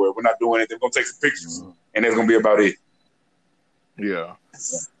going anywhere. We're not doing anything. We're going to take some pictures and that's going to be about it. Yeah.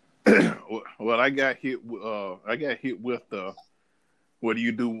 Well, I got hit with what do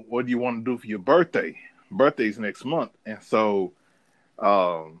you want to do for your birthday? Birthday's next month. And so,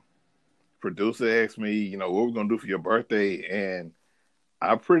 producer asked me, what we're going to do for your birthday. And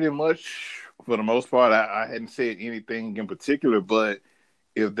I pretty much, for the most part, I hadn't said anything in particular, but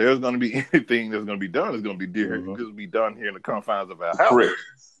if there's going to be anything that's going to be done, it's going to be it's going to be done here in the confines of our house. Correct.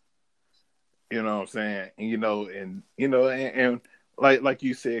 You know what I'm saying? And like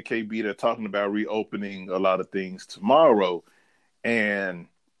you said, KB, they're talking about reopening a lot of things tomorrow. And,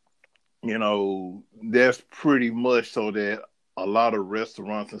 that's pretty much so that a lot of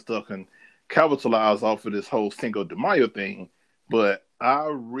restaurants and stuff can capitalize off of this whole Cinco de Mayo thing. But I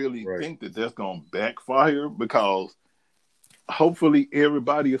really think that that's going to backfire because hopefully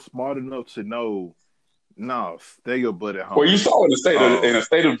everybody is smart enough to know, stay your butt at home. Well, you saw in the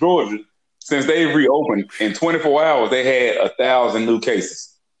state of Georgia, since they've reopened, in 24 hours, they had 1,000 new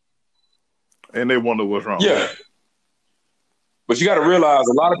cases. And they wonder what's wrong. Yeah. But you got to realize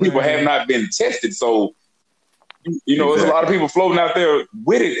a lot of people have not been tested. So, there's a lot of people floating out there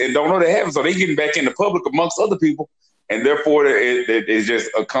with it and don't know they have it. So they're getting back in the public amongst other people. And therefore, it's just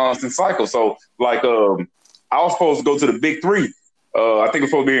a constant cycle. So, like, I was supposed to go to the Big Three. I think it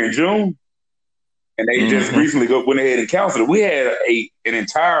was supposed to be in June. And they just recently went ahead and canceled it. We had an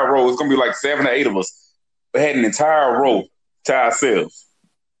entire row. It's going to be like 7 or 8 of us. We had an entire row to ourselves.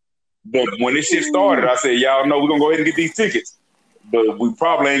 But when this shit started, I said, y'all know we're going to go ahead and get these tickets. But we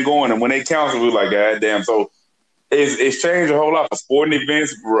probably ain't going. And when they canceled, we were like, God damn. So it's changed a whole lot for sporting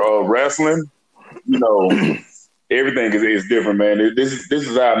events, wrestling. Everything is different, man. This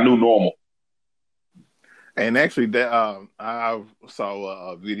is our new normal. And actually, that I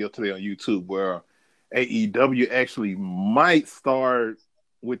saw a video today on YouTube where AEW actually might start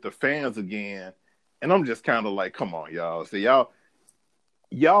with the fans again, and I'm just kind of like, come on, y'all. So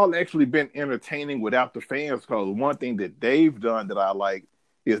y'all actually been entertaining without the fans. Because one thing that they've done that I like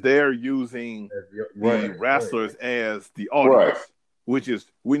is they're using the wrestlers as the audience, which is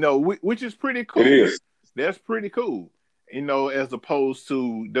pretty cool. It is. That's pretty cool, as opposed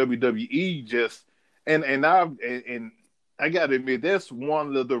to WWE just and I gotta admit that's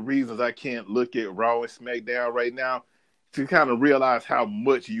one of the reasons I can't look at Raw and SmackDown right now to kind of realize how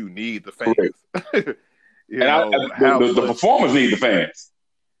much you need the fans. The performers need the fans.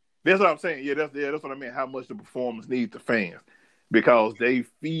 That's what I'm saying. Yeah, that's what I mean. How much the performers need the fans because they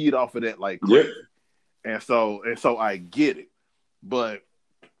feed off of that like crazy. Yep. And so I get it, but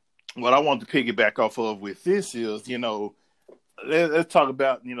what I want to piggyback off of with this is, let's talk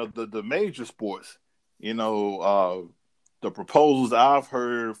about, the major sports, the proposals I've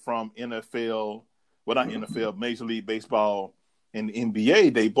heard from NFL, not NFL, Major League Baseball and the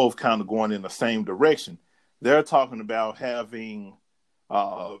NBA, they both kind of going in the same direction. They're talking about having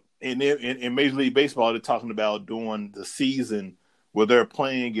And in Major League Baseball, they're talking about doing the season where they're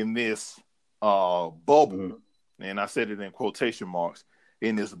playing in this bubble, and I said it in quotation marks,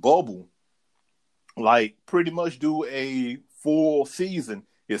 in this bubble, like pretty much do a full season.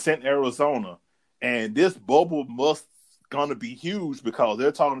 It's in Arizona, and this bubble must gonna be huge because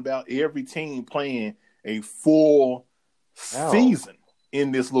they're talking about every team playing a full season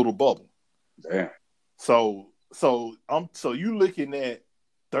in this little bubble. Damn. So you looking at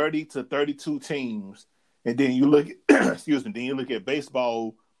 30 to 32 teams, and then you look at then you look at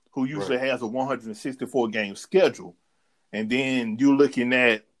baseball, who usually has a 164 game schedule, and then you're looking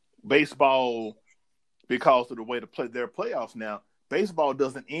at baseball because of the way to play their playoffs now. Baseball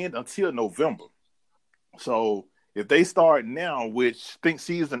doesn't end until November, so if they start now, which I think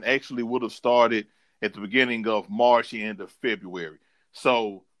season actually would have started at the beginning of March, end of February.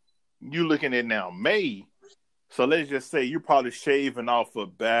 So you're looking at now May. So let's just say you're probably shaving off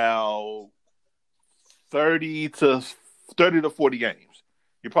about 30 to 40 games.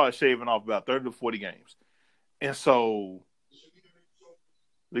 You're probably shaving off about 30 to 40 games. And so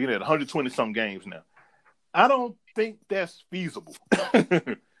looking at 120 some games now. I don't think that's feasible.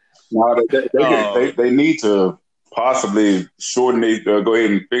 No, they need to possibly shorten go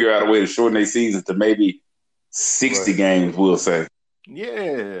ahead and figure out a way to shorten their season to maybe 60 games, we'll say.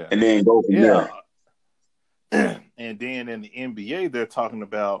 Yeah. And then go from there. And then in the NBA, they're talking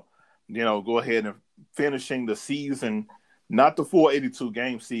about, go ahead and finishing the season, not the full 82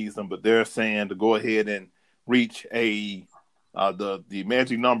 game season, but they're saying to go ahead and reach the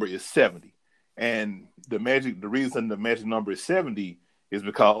magic number is 70. And the reason the magic number is 70 is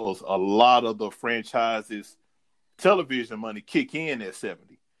because a lot of the franchises' television money kick in at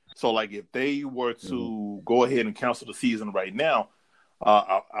 70. So like if they were to go ahead and cancel the season right now,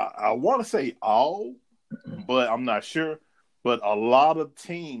 I want to say all, but I'm not sure. But a lot of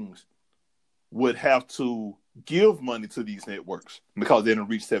teams would have to give money to these networks because they didn't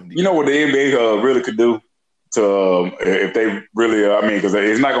reach 70. You know what the NBA really could do to if they really, because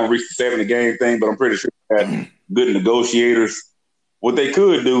it's not going to reach the 70 game thing, but I'm pretty sure they have good negotiators. What they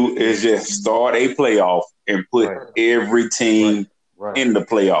could do is just start a playoff and put every team in the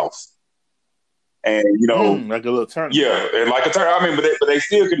playoffs. And like a little tournament. Yeah, and like a tournament. But they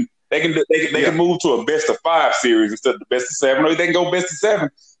still can. They can move to a best of 5 series instead of the best of 7. Or they can go best of 7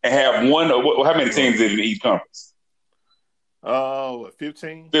 and have one. How many teams in each conference?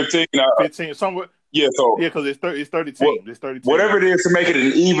 15. 15. 15 somewhere. Yeah, because it's 30 teams. It's 30 teams. Whatever it is to make it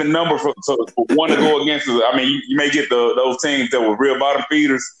an even number for one to go against. You may get those teams that were real bottom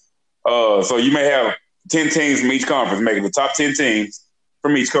feeders. So you may have 10 teams from each conference, making the top 10 teams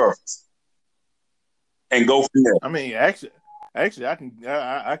from each conference, and go from there. Actually, I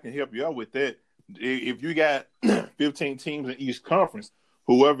can help you out with that. If you got 15 teams in each conference,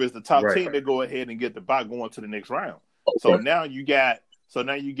 whoever is the top team, they go ahead and get the bye going to the next round. Okay. So now you got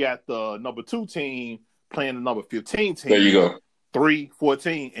the number 2 team playing the number 15 team. There you go. 3,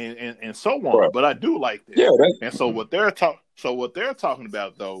 14, and so on. Right. But I do like that. Yeah. And so what they're talking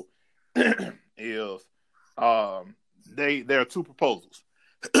about though is there are 2 proposals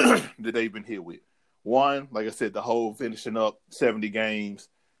that they've been hit with. One, like I said, the whole finishing up 70 games,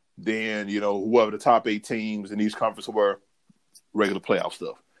 then whoever the top 8 teams in each conference were, regular playoff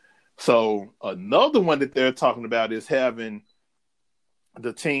stuff. So another one that they're talking about is having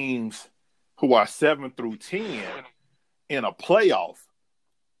the teams who are 7 through 10 in a playoff,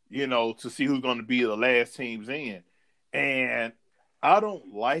 to see who's going to be the last teams in. And I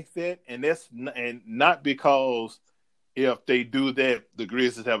don't like that. And that's not because if they do that, the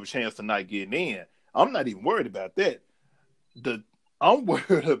Grizzlies have a chance of not getting in. I'm not even worried about that. I'm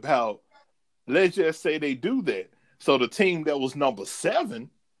worried about, let's just say they do that. So the team that was number 7,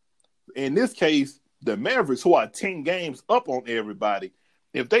 in this case, the Mavericks, who are 10 games up on everybody,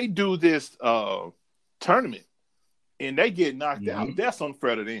 if they do this tournament and they get knocked out, that's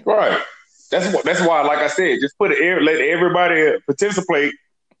unfair to them. Right. That's why, like I said, just let everybody participate,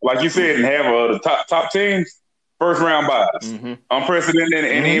 like you said, and have the top teams first round buys. Unprecedented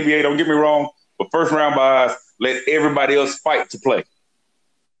in the NBA. Don't get me wrong. But first round buys, let everybody else fight to play.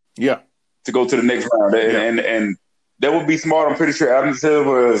 Yeah. To go to the next round. And that would be smart. I'm pretty sure Adam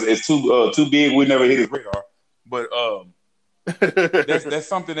Silver is too big. We never hit his radar. But that's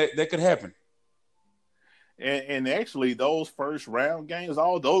something that could happen. And actually, those first round games,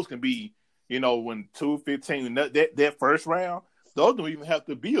 all those can be, when 2-15, that first round, those don't even have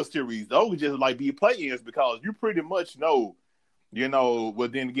to be a series. Those can just like be play-ins because you pretty much know.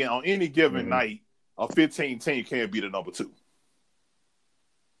 But then again, on any given night, a 15 team can't be the number 2.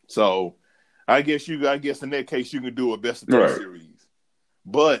 So, I guess in that case you can do a best of 3 series.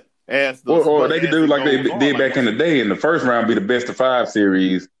 But or they could do like they did back in the day. In the first round, be the best of 5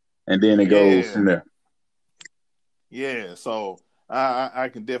 series, and then it goes from there. Yeah, so I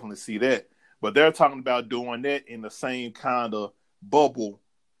can definitely see that. But they're talking about doing that in the same kind of bubble,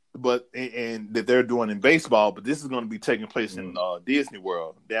 and that they're doing in baseball. But this is going to be taking place in Disney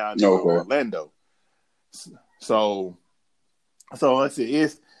World down in Orlando. So let's see.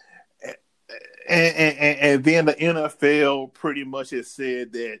 It's and then the NFL pretty much has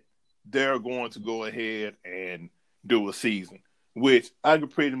said that they're going to go ahead and do a season, which I can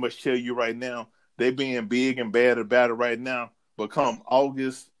pretty much tell you right now, they being big and bad about it right now. But come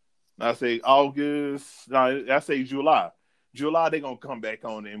August, I say July. July, they're going to come back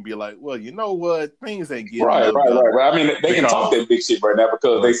on it and be like, well, you know what? Things ain't getting right. I mean, they can talk that big shit right now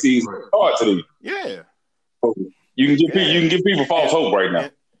because they see hard to them. Yeah. You can give people false hope right now.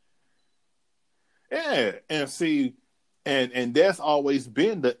 And see, and that's always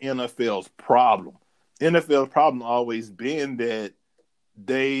been the NFL's problem. NFL's problem always been that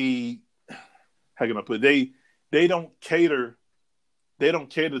they don't cater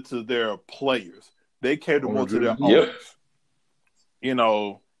to their players. They cater more to their owners. You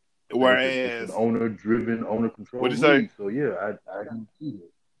know, whereas it's an owner-driven, owner-controlled What'd you say? So yeah, I can see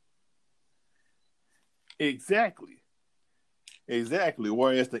it. Exactly.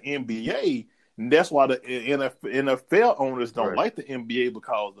 Whereas the NBA, and that's why the NFL owners don't like the NBA,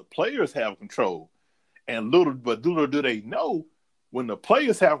 because the players have control. And little do they know, when the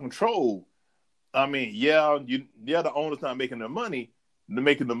players have control, I mean, the owner's not making their money. They're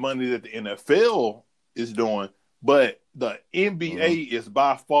making the money that the NFL is doing, but the NBA is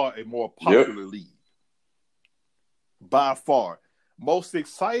by far a more popular league. By far, most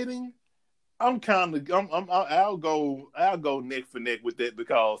exciting. I'll go neck for neck with that,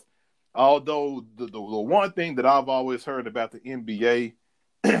 because although the one thing that I've always heard about the NBA,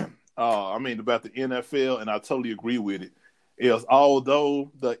 about the NFL, and I totally agree with it, is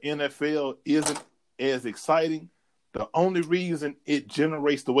although the NFL isn't as exciting, the only reason it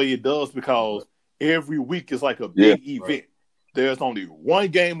generates the way it does because every week is like a big event. Right. There's only one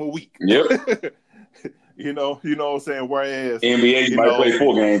game a week. Yep. you know what I'm saying? Whereas NBA might play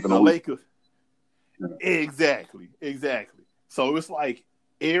 4 games in a week. Lakers. Exactly. So it's like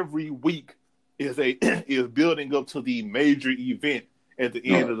every week is building up to the major event at the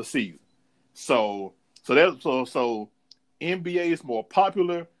end of the season. So NBA is more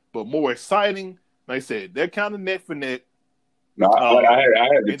popular but more exciting. Like I said, they're kind of neck for neck. No, I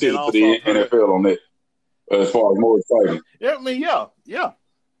had to tip for the NFL on that as far as more exciting. Yeah, I mean, yeah.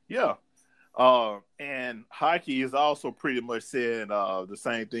 And hockey is also pretty much saying the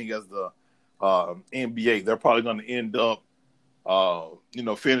same thing as the NBA. They're probably going to end up,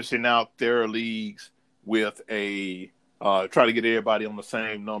 finishing out their leagues with a try to get everybody on the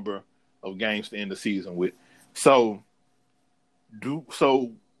same number of games to end the season with. So do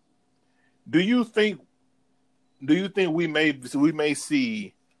you think we may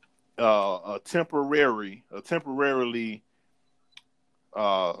see a temporarily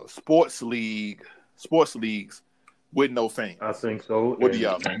sports leagues with no fans? I think so. What do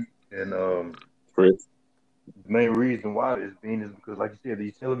y'all think? And Chris, the main reason why is because, like you said,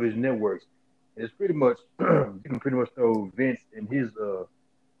 these television networks, it's pretty much you can pretty much throw Vince and his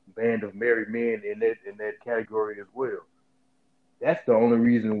band of married men in that category as well. That's the only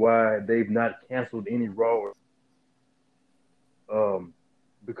reason why they've not canceled any Raw.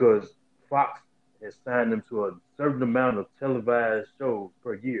 Because Fox has signed them to a certain amount of televised shows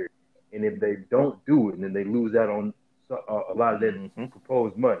per year, and if they don't do it, then they lose out on a lot of that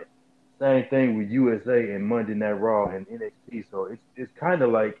proposed money. Same thing with USA and Monday Night Raw and NXT. So it's kind of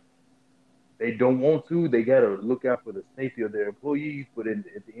like they don't want to. They got to look out for the safety of their employees. But at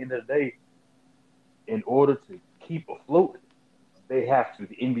the end of the day, in order to keep afloat, they have to.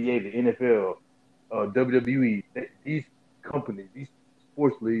 The NBA, the NFL, WWE, these companies, these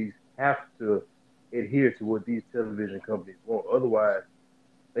sports leagues have to adhere to what these television companies want. Otherwise,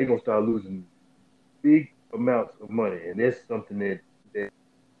 they're going to start losing big amounts of money. And that's something that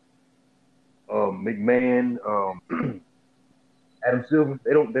McMahon, Adam Silver,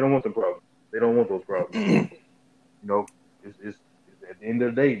 they don't want them problems. They don't want those problems. It's at the end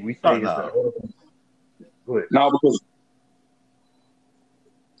of the day, we say Go ahead. No, because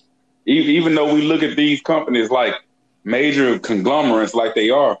even though we look at these companies like major conglomerates like they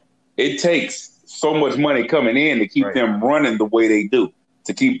are, it takes so much money coming in to keep them running the way they do,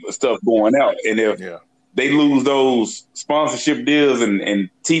 to keep stuff going out. And if they lose those sponsorship deals and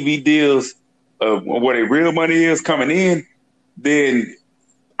TV deals where their real money is coming in, then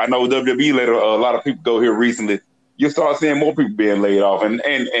I know WWE let a lot of people go here recently you'll start seeing more people being laid off, and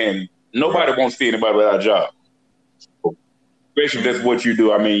nobody wants to see anybody without a job. Especially if that's what you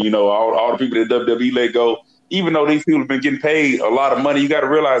do. I mean, all the people that WWE let go, even though these people have been getting paid a lot of money, you got to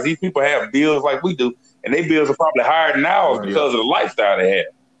realize these people have bills like we do, and their bills are probably higher than ours because of the lifestyle they have.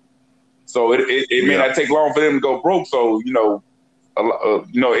 So it may not take long for them to go broke. So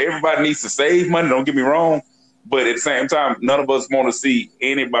everybody needs to save money. Don't get me wrong, but at the same time, none of us want to see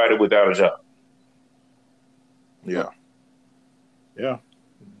anybody without a job. Yeah,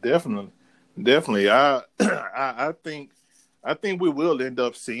 definitely. I think we will end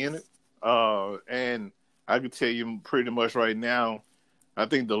up seeing it, and I can tell you pretty much right now, I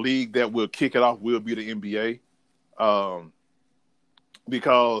think the league that will kick it off will be the NBA,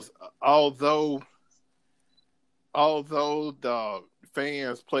 because although the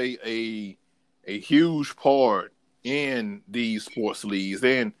fans play a huge part in these sports leagues,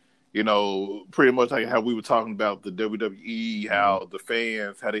 and pretty much like how we were talking about the WWE, how the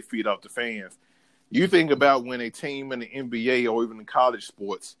fans, how they feed off the fans. You think about when a team in the NBA or even in college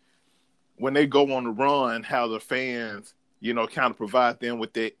sports, when they go on the run, how the fans, kind of provide them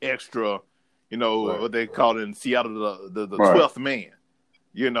with that extra, what they call it in Seattle, the 12th man.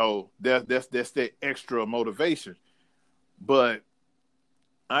 That's that extra motivation. But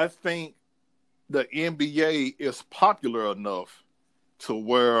I think the NBA is popular enough to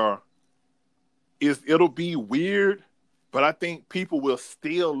where it'll be weird, but I think people will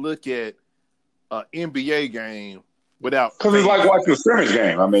still look at an NBA game without, because it's like watching a scrimmage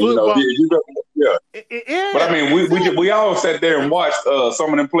game. I mean, football, But I mean, we all sat there and watched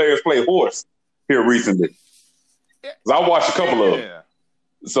some of them players play horse here recently. I watched a couple of them.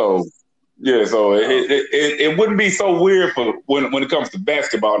 So it wouldn't be so weird for when it comes to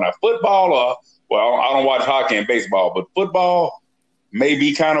basketball. Now, football, I don't watch hockey and baseball, but football may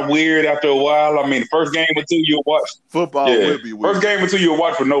be kind of weird after a while. I mean, the first game or two you'll watch. Football will be weird. First game or two you'll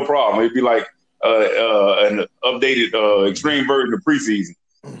watch with no problem. It'd be like an updated extreme version of preseason.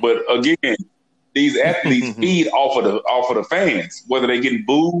 But again, these athletes feed off of the fans, whether they getting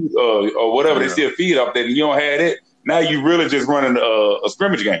booed or whatever. They still feed off that. And you don't have it. Now you really just running a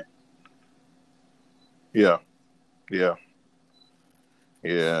scrimmage game. Yeah.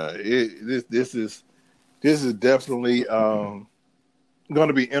 This is definitely going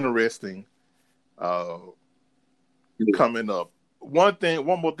to be interesting coming up. One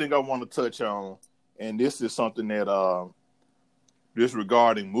more thing I want to touch on, and this is something that just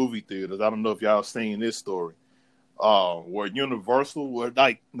regarding movie theaters. I don't know if y'all seen this story. Where Universal,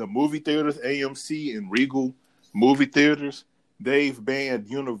 like the movie theaters, AMC and Regal movie theaters, they've banned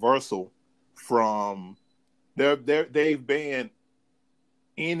Universal from they've banned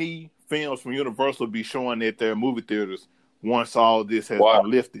any films from Universal to be showing at their movie theaters once all this has been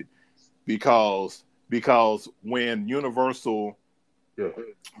lifted, because when Universal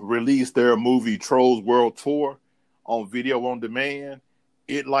released their movie Trolls World Tour on video on demand,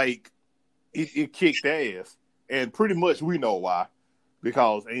 it kicked ass, and pretty much we know why,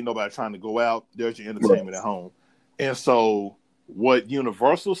 because ain't nobody trying to go out. There's your entertainment at home. And so what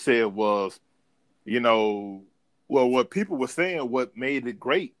Universal said was, what people were saying, what made it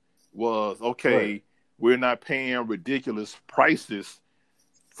great was, we're not paying ridiculous prices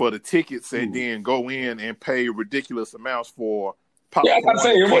for the tickets and then go in and pay ridiculous amounts for popcorn. Yeah, I can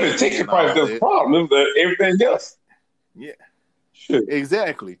say it wasn't the ticket price that's the problem. It was everything else. Yeah, sure.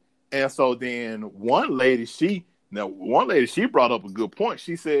 Exactly. And so then one lady, she brought up a good point.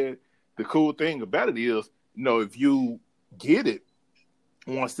 She said the cool thing about it is, if you get it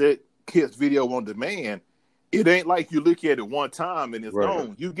once that hits video on demand, it ain't like you look at it one time and it's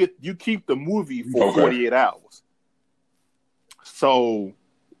gone. You keep the movie for 48 hours. So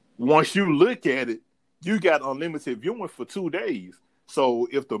once you look at it, you got unlimited viewing for 2 days. So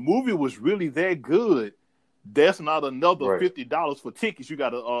if the movie was really that good, that's not another $50 for tickets you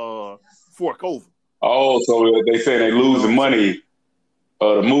got to fork over. Oh, so they say they losing money.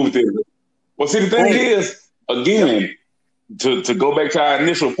 The movie theater. Well, see, the thing is, again, to go back to our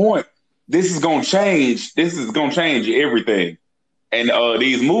initial point, this is going to change. This is going to change everything. And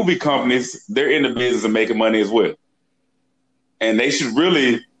these movie companies, they're in the business of making money as well. And they should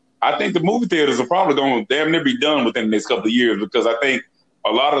really, I think the movie theaters are probably going to damn near be done within the next couple of years, because I think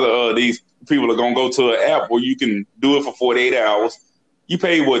a lot of these people are going to go to an app where you can do it for 48 hours. You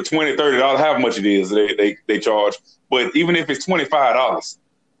pay, $20, $30, however much it is they charge. But even if it's $25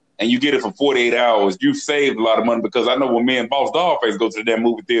 and you get it for 48 hours, you've saved a lot of money, because I know when me and Boss Dogface go to that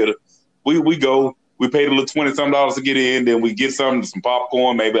movie theater, we go, we paid a little $20-some to get in, then we get some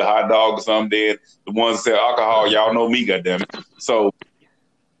popcorn, maybe a hot dog or something. Then the ones that sell alcohol, y'all know me, goddammit. So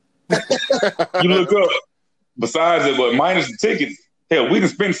you look up, besides it, but minus the tickets, hell, we done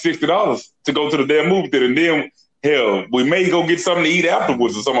spent $60 to go to the damn movie theater, and then hell, we may go get something to eat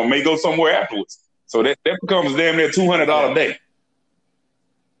afterwards, or someone may go somewhere afterwards. So that becomes damn near $200 a day.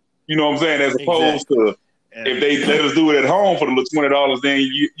 You know what I'm saying? As opposed to if they let us do it at home for the $20, then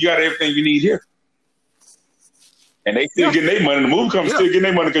you got everything you need here. And they still getting their money. The movie company still getting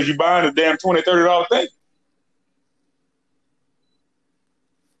their money because you buying a damn $20, $30 thing.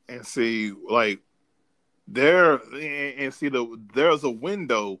 And see, like, there's a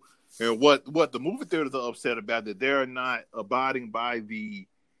window, and what the movie theaters are upset about, that they're not abiding by the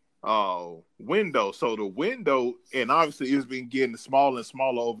window. So the window, and obviously it's been getting smaller and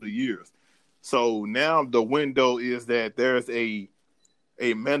smaller over the years. So now the window is that there's a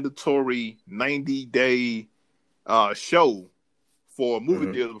mandatory 90-day show for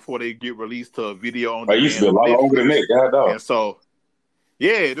movie theaters before they get released to video on demand. I used to be a lot longer than that, God. And so,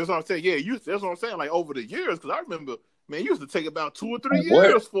 yeah, that's what I'm saying. Yeah, that's what I'm saying. Like, over the years, because I remember, man, it used to take about 2 or 3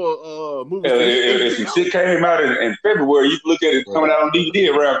 years for movies. If some shit came out in February, you look at it coming out on DVD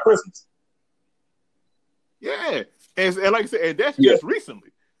around Christmas. Yeah, and like I said, and that's just recently.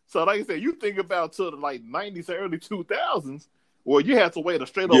 So, like I said, you think about to the like 90s or early 2000s, well, you had to wait a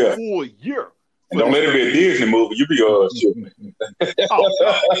straight up full year. Don't let it be a Disney movie. You be shit.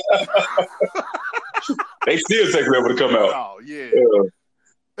 They still take forever to come out. Oh yeah.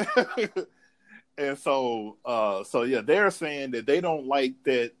 And so yeah, they're saying that they don't like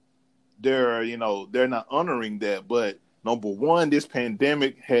that. They're not honoring that. But number one, this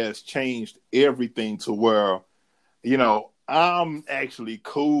pandemic has changed everything to where, I'm actually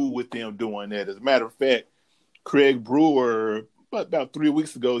cool with them doing that. As a matter of fact, Craig Brewer, about 3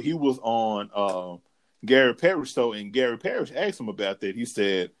 weeks ago, he was on Gary Parrish show, and Gary Parrish asked him about that. He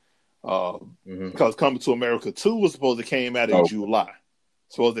said, because Coming to America 2 was supposed to come out in July.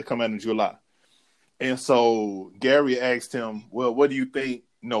 Supposed to come out in July. And so Gary asked him, well, what do you think,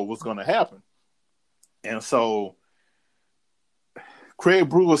 what's going to happen? And so Craig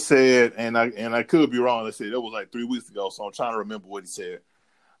Brewer said, and I could be wrong, I said that was like 3 weeks ago, so I'm trying to remember what he said.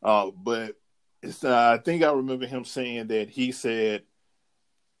 But I think I remember him saying that he said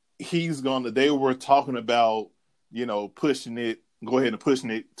they were talking about, pushing it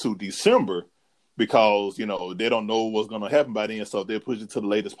to December because, they don't know what's going to happen by then. So they're pushing it to the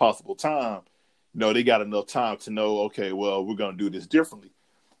latest possible time. They got enough time to know, okay, well, we're going to do this differently.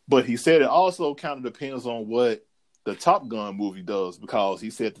 But he said it also kind of depends on what the Top Gun movie does, because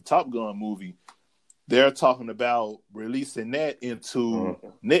he said the Top Gun movie, they're talking about releasing that into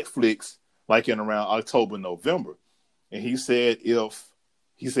Netflix like in around October, November. And he said if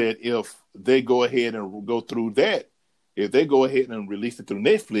they go ahead and go through that, if they go ahead and release it through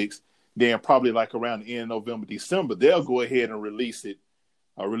Netflix, then probably like around the end of November, December, they'll go ahead and release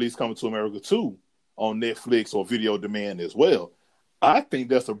Coming to America 2 on Netflix or video demand as well. I think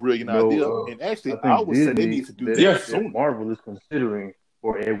that's a brilliant idea. And actually, I would say they need to do that soon. Marvel is considering,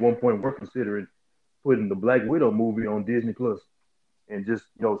 or at one point we're considering, putting the Black Widow movie on Disney Plus and just,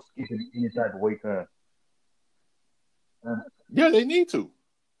 skipping any type of wait time. Yeah, they need to.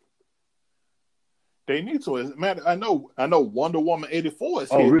 They need to. As a matter, I know Wonder Woman 84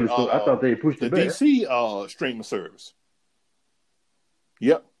 is hit, really? So I thought they pushed it back. DC streaming service.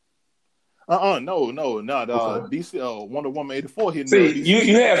 Yep. No. DC Wonder Woman 84 hitting. See,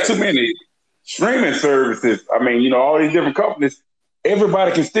 you have too many streaming services. I mean, all these different companies.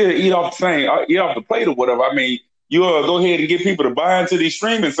 Everybody can still eat off the plate or whatever. I mean, you go ahead and get people to buy into these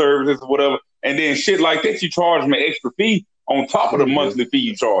streaming services or whatever, and then shit like that, you charge them an extra fee on top of the monthly fee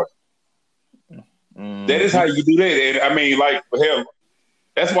you charge. That is how you do that. And I mean, like, hell,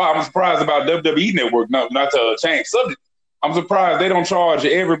 that's why I'm surprised about WWE Network. Not to change subject. I'm surprised they don't charge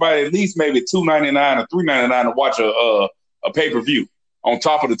everybody at least maybe $2.99 or $3.99 to watch a pay-per-view on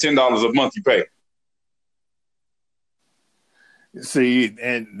top of the $10 a month you pay. See,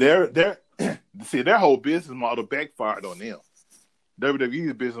 and their whole business model backfired on them.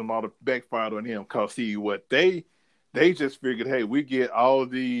 WWE's business model backfired on them because what they just figured, hey, we get all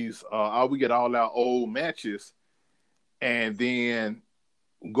these, we get all our old matches, and then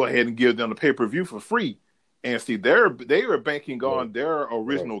go ahead and give them the pay-per-view for free. And see, they were banking on their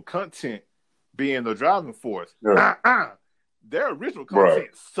original content being the driving force. Their original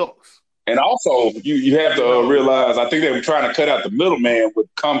content sucks. And also, you have to realize, I think they were trying to cut out the middleman with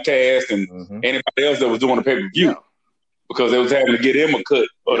Comcast and anybody else that was doing the pay-per-view because they was having to get them a cut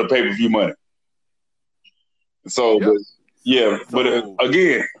of the pay-per-view money. So, but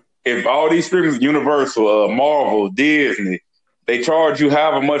again, if all these streamers, Universal, Marvel, Disney, they charge you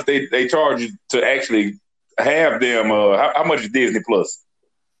however much they charge you to actually have them. How much is Disney Plus?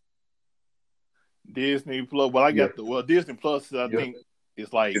 Disney Plus. Well, I got Disney Plus. I think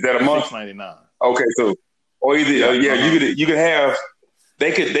it's like is that a month? $6.99. Okay, so or either you could have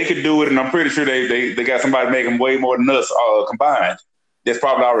they could do it, and I'm pretty sure they got somebody making way more than us combined. That's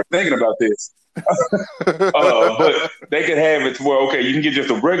probably already thinking about this. But they could have it to where you can get just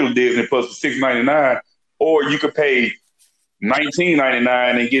a regular Disney Plus for $6.99, or you could pay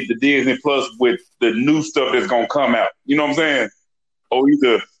 $19.99 and get the Disney Plus with the new stuff that's gonna come out. You know what I'm saying? Or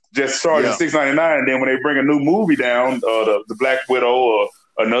either just charge $6.99, and then when they bring a new movie down, the Black Widow or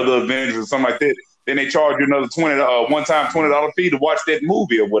another Avengers or something like that, then they charge you another one-time $20 fee to watch that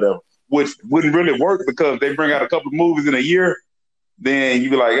movie or whatever, which wouldn't really work because they bring out a couple of movies in a year. Then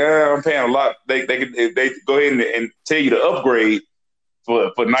you be like, I'm paying a lot. They go ahead and tell you to upgrade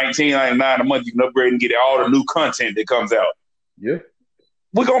for $19.99 a month. You can upgrade and get all the new content that comes out. Yeah,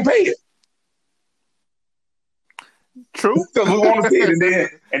 we're gonna pay it. True, because we want to see it. And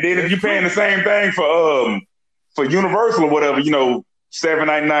then if you're paying the same thing for Universal or whatever, $7.99,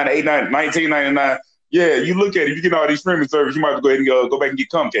 $8.99, $19.99. Yeah, you look at it. You get all these streaming services. You might have to go ahead and go back and get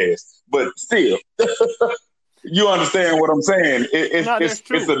Comcast. But still, you understand what I'm saying? It's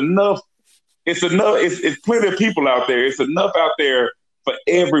enough. It's enough. It's plenty of people out there. It's enough out there for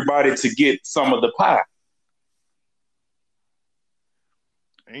everybody to get some of the pie.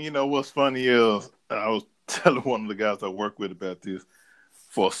 And you know what's funny is I was telling one of the guys I work with about this.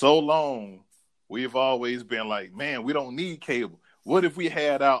 For so long, we've always been like, man, we don't need cable. What if we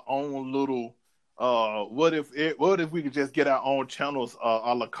had our own little? What if we could just get our own channels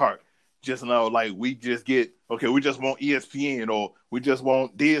a la carte? Just like we just get we just want ESPN, or we just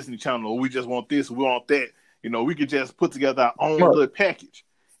want Disney Channel, or we just want this, we want that. We could just put together our own little package.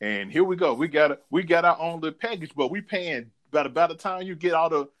 And here we go. We got our own little package, but we paying. By the time you get all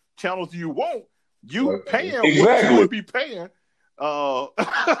the channels you want, you paying what you would be paying.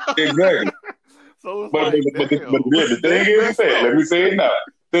 Exactly. So it's the thing is with that, let me say it now.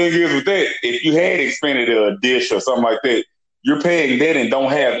 The thing is with that, if you had Xfinity or a Dish or something like that, you're paying that and don't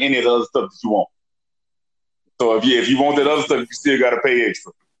have any of the other stuff that you want. So if you want that other stuff, you still got to pay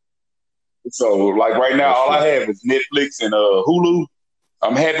extra. So like right now, all I have is Netflix and Hulu.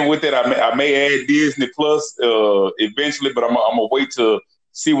 I'm happy with that. I may add Disney Plus eventually, but I'm gonna wait to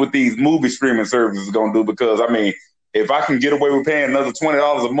see what these movie streaming services are gonna do, because if I can get away with paying another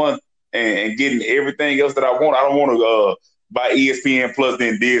 $20 a month and getting everything else that I want, I don't want to buy ESPN Plus,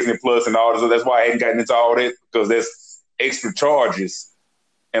 then Disney Plus, and all this. So that's why I hadn't gotten into all that, because that's extra charges.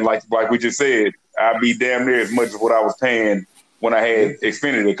 And like we just said, I'd be damn near as much as what I was paying when I had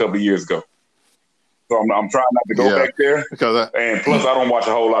Xfinity a couple of years ago. So I'm trying not to go back there. And plus, I don't watch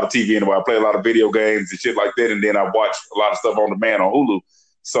a whole lot of TV anyway. I play a lot of video games and shit like that, and then I watch a lot of stuff on demand on Hulu.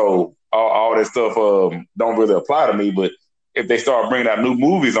 So all that stuff don't really apply to me. But if they start bringing out new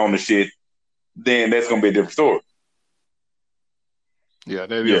movies on the shit, then that's going to be a different story. Yeah,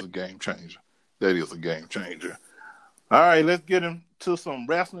 that is a game changer. That is a game changer. All right, let's get into some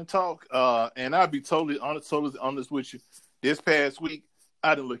wrestling talk. And I'll be totally honest with you. This past week,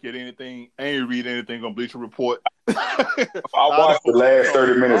 I didn't look at anything. I ain't read anything on Bleacher Report. I watched the last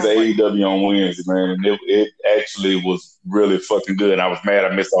 30 minutes of AEW on Wednesday, man, and it actually was really fucking good. And I was mad I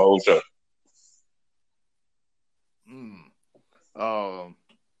missed the whole show.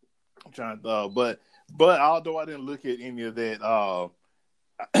 But although I didn't look at any of that,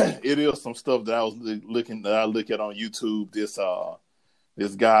 it is some stuff that I look at on YouTube.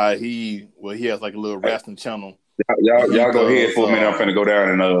 This guy, he has like a little wrestling channel. Y'all go ahead for a minute. I'm finna go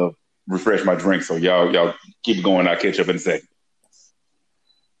down and refresh my drink. So y'all keep going. I'll catch up in a second.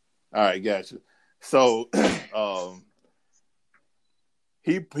 All right, gotcha. So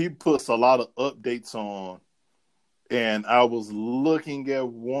he puts a lot of updates on, and I was looking at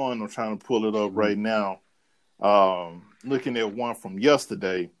one. I'm trying to pull it up right now. Looking at one from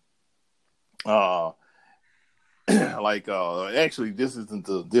yesterday. Actually, this isn't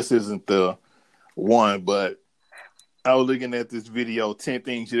the one, but I was looking at this video, 10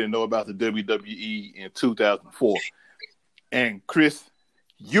 Things You Didn't Know About the WWE in 2004. And Chris,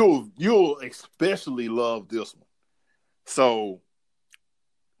 you'll especially love this one. So,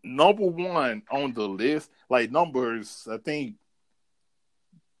 number one on the list, like numbers, I think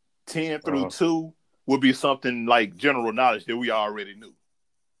 10 through 2 would be something like general knowledge that we already knew.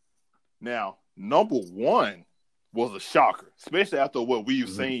 Now, number one was a shocker, especially after what we've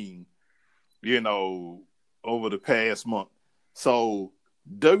seen, over the past month. So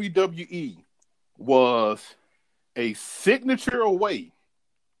WWE was a signature away.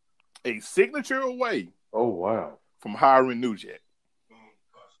 Oh, wow. From hiring New Jack.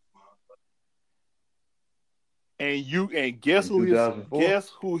 And guess who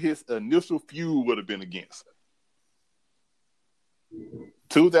his initial feud would have been against?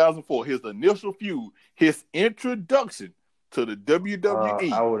 2004. His initial feud, his introduction to the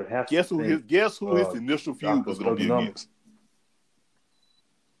WWE. I would have guess who his initial feud was going to be against?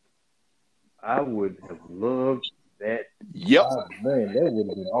 I would have loved that. Yep. Oh, man, that would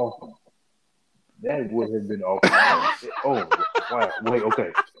have been awesome. That would have been awesome. Oh, wow. Wait,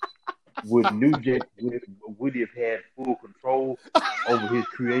 okay. Would New Jack would he have had full control over his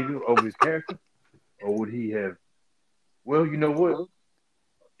creator, over his character, or would he have? Well, you know what?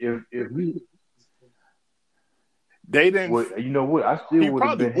 If he, they didn't. Well, you know what? I still would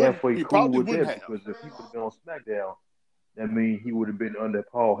have been halfway cool with that because if he would have been on SmackDown, that means he would have been under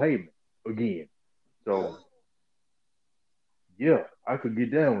Paul Heyman again. So, yeah, I could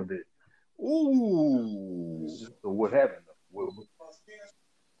get down with it. Ooh. So what happened?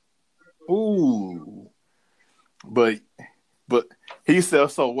 Ooh. But he said,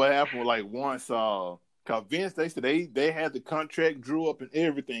 so what happened, like, once cause Vince, they said they had the contract drew up and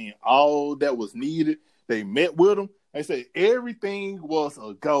everything, all that was needed. They met with him. They said everything was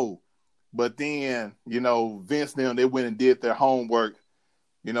a go. But then, Vince and them, they went and did their homework.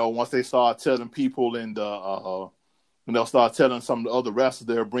 Once they started telling people and start telling some of the other wrestlers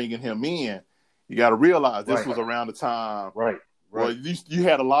they're bringing him in, you got to realize this was around the time. Right. Well, you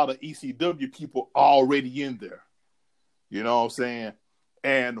had a lot of ECW people already in there. You know what I'm saying?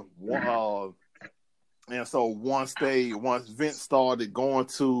 And so once Vince started going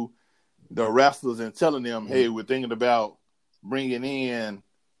to the wrestlers and telling them, hey, we're thinking about bringing in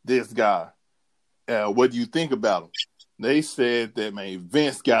this guy. What do you think about him? They said that, man,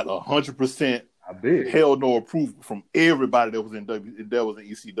 Vince got 100% hell no approval from everybody that was in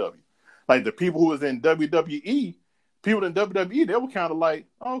ECW. Like the people who was in WWE, people in WWE, they were kind of like,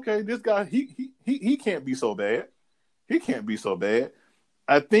 okay, this guy, he can't be so bad. He can't be so bad.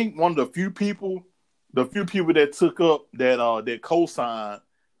 I think one of the few people that took up that co-signed,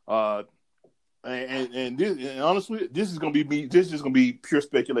 and honestly, this is gonna be me. This is just gonna be pure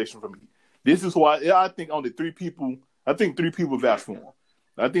speculation for me. This is why I think only three people. I think three people vouched for him.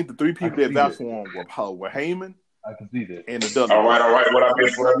 I think the three people that vouched for him were Heyman. I can see that. And the Dudley. All right. What I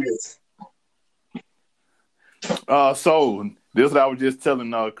missed. So this is what I was just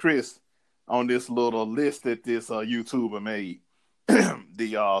telling Chris on this little list that this YouTuber made.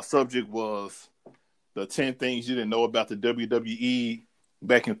 The subject was the 10 things you didn't know about the WWE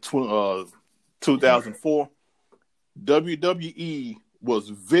back in 2004. WWE was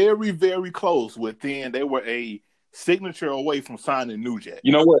very, very close within. They were a signature away from signing New Jack.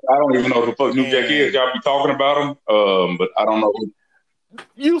 You know what? I don't even know who the fuck New Jack is. Y'all be talking about him, but I don't know.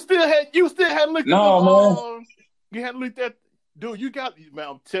 You still had looked. No, man. You hadn't looked at. Dude, you got, man,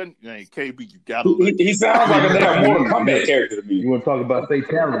 I'm telling you, KB, you got to look. He sounds like a damn Mortal Kombat character to me. You want to talk about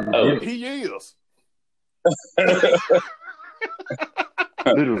fatality? Oh. He is.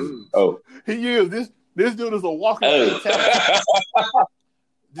 Literally. Oh. He is. This dude is a walking fatality.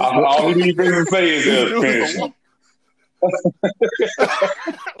 All he needs to say is finish.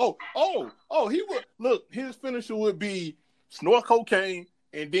 He would look. His finisher would be snort cocaine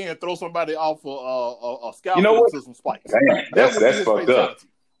and then throw somebody off a scalpel to some spikes. Damn, that's fucked up.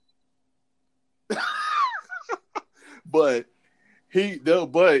 But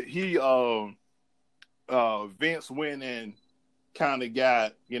Vince went and kind of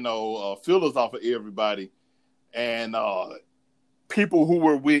got fillers off of everybody, and people who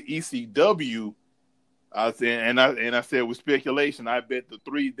were with ECW. I said with speculation, I bet the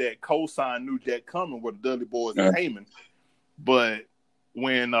three that co-signed New Jack coming were the Dudley Boys and Heyman. But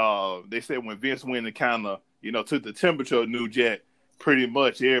when they said when Vince went and kind of took the temperature of New Jack, pretty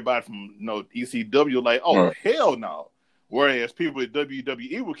much everybody from ECW like, hell no. Whereas people at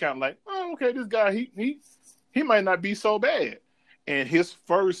WWE were kind of like, oh, okay, this guy he might not be so bad. And his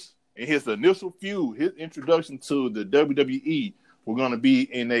initial feud, his introduction to the WWE, were going to be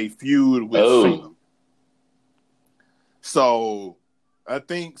in a feud with Cena. So I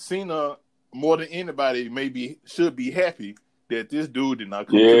think Cena, more than anybody, should be happy that this dude did not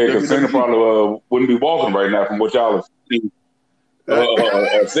come to WWE. Yeah, because Cena probably wouldn't be walking right now from what y'all have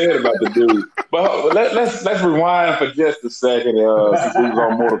said about the dude. But let's rewind for just a second. Since we was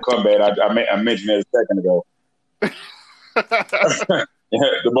on Mortal Kombat, I mentioned that a second ago.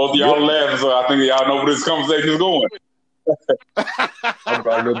 The both of y'all laughing, so I think y'all know where this conversation is going. I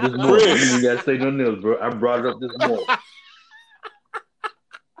brought it up this morning. You ain't got to say nothing else, bro. I brought it up this morning.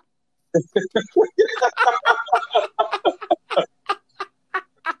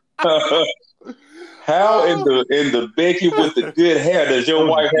 How in the Becky with the good hair does your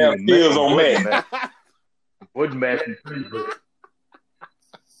wife have feels on Matt? button mashing.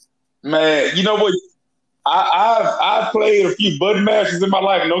 Man, you know what? I've played a few button mashers in my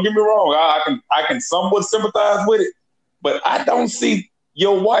life. Don't get me wrong. I can somewhat sympathize with it, but I don't see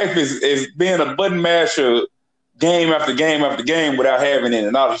your wife as being a button masher game after game after game without having any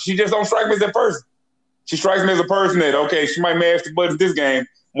knowledge. She just don't strike me as that person. She strikes me as a person that, okay, she might mash the buttons this game.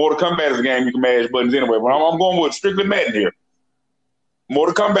 Mortal Kombat is a game you can mash buttons anyway. But I'm going with strictly Madden here.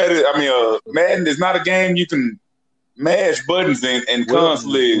 Mortal Kombat Madden is not a game you can mash buttons and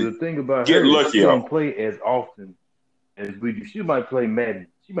constantly the thing about get her lucky. She don't play as often as we do. She might play Madden.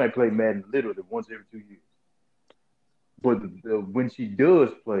 She might play Madden literally once every 2 years. But when she does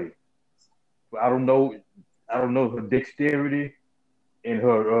play, I don't know her dexterity and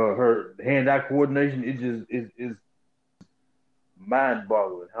her hand-eye coordination. It just is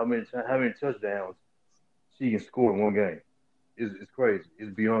mind-boggling how many touchdowns she can score in one game. It's crazy. It's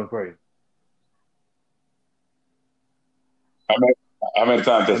beyond crazy. How many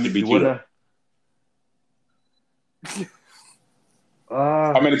times has she beat you?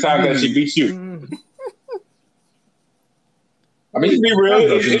 How many times has she beat you? I mean, you be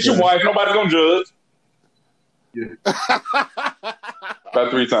real. It's your wife. Nobody's gonna judge. Yeah. About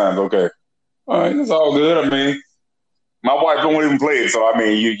 3 times. Okay. All right. That's all good. I mean, my wife don't even play it, so I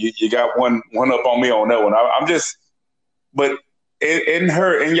mean, you got one up on me on that one. I'm just, but in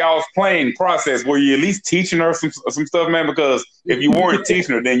y'all's playing process, were you at least teaching her some stuff, man? Because if you weren't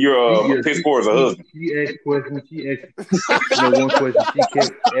teaching her, then you're a piss poor as a husband. She asked questions. One question she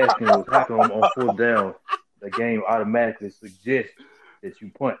kept asking was, how come on 4th down the game automatically suggests that you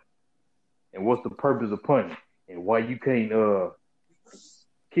punt, and what's the purpose of punting, and why you can't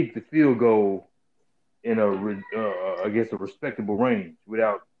kick the field goal in I guess a respectable range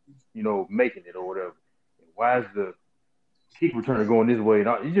without making it or whatever. And why is the kick returner going this way?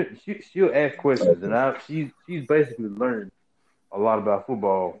 And she'll ask questions, and she's basically learned a lot about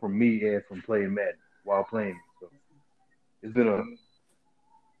football from me and from playing Madden while playing. So it's been a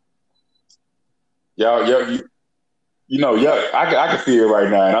I can see it right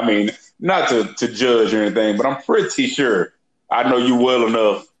now. And I mean, not to judge or anything, but I'm pretty sure I know you well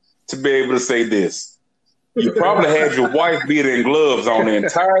enough to be able to say this. You probably had your wife beater and gloves on the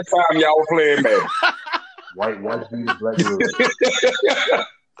entire time y'all were playing Madden. White beater, black gloves.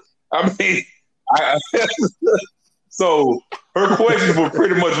 I mean, so her questions were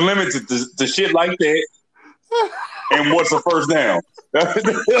pretty much limited to shit like that. And what's the first down?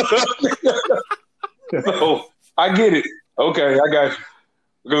 So I get it. Okay, I got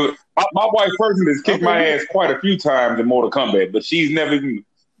you. My wife personally has kicked my ass quite a few times in Mortal Kombat, but she's never even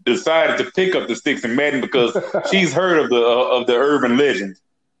decided to pick up the sticks in Madden because she's heard of the urban legend.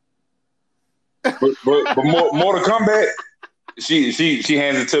 But Mortal Kombat, she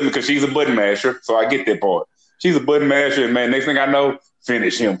hands it to me because she's a button masher, so I get that part. She's a button masher, and man, next thing I know,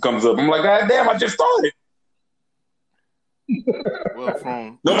 finish him comes up. I'm like, God damn, I just started.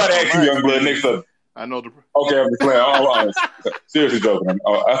 Well, nobody asked you, young blood. Next up. I know the. Okay, I'm just playing. Oh, seriously joking.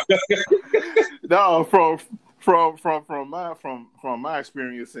 No, from my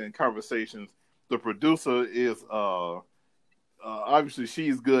experience and conversations, the producer is obviously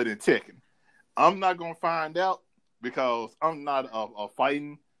she's good in Tekken. I'm not gonna find out because I'm not a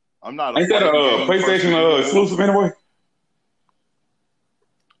fighting. I'm not. Ain't that a PlayStation exclusive anyway?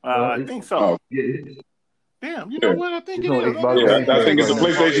 I think so. Oh. Damn, you know what? I think it is. Yeah, I think it's a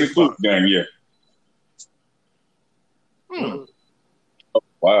PlayStation exclusive game. Yeah. Hmm. Oh,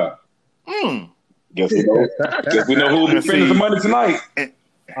 wow. Guess we know who will be spending the money tonight.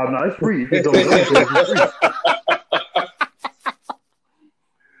 Oh no, it's free. It's free.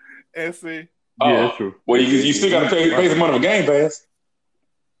 And see. Yeah, that's true. Well, you still got to pay the money for Game Pass.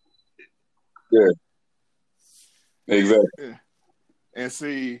 Yeah. Exactly. Yeah. And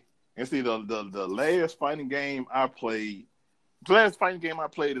see the last fighting game I played. The last fighting game I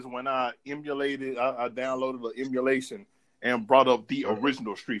played is when I emulated. I downloaded the emulation and brought up the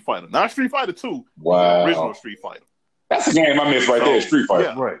original Street Fighter, not Street Fighter 2. Wow. The original Street Fighter. That's a game I missed right there. Street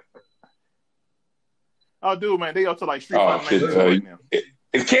Fighter. Yeah. Right. Oh, dude, man, they up to like Street Fighter right now.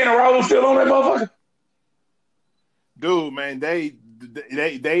 Is Ken Raul still on that motherfucker? Dude, man, they've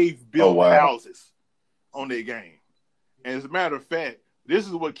built houses on their game. And as a matter of fact, this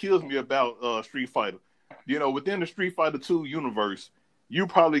is what kills me about Street Fighter. You know, within the Street Fighter 2 universe, you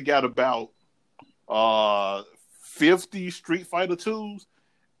probably got about 50 Street Fighter 2s.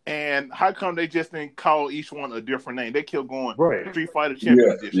 And how come they just didn't call each one a different name? They kept going Street Fighter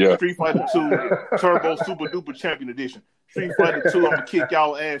Champion Edition, Street Fighter 2 Turbo Super Duper Champion Edition, Street Fighter 2 I'm gonna kick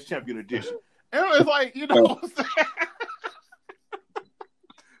y'all ass Champion Edition. And it's like, you know what I'm saying?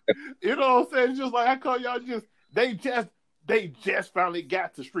 You know what I'm saying? Just like, how come y'all they just finally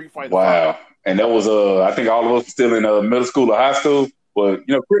got to Street Fighter. Wow. 5. And that was I think all of us were still in middle school or high school. But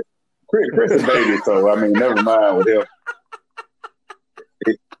you know, Chris is baby, so I mean, never mind with him.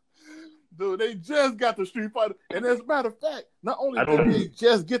 Dude, they just got the Street Fighter, and as a matter of fact, not only did they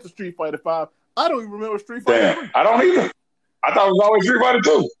just get the Street Fighter 5, I don't even remember Street Fighter 3. I don't either. I thought it was always Street Fighter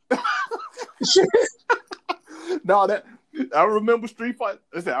 2. No, I remember Street Fighter.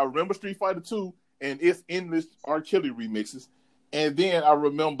 I remember Street Fighter 2 and its endless R. Kelly remixes, and then I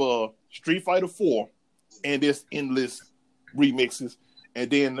remember Street Fighter 4 and its endless remixes,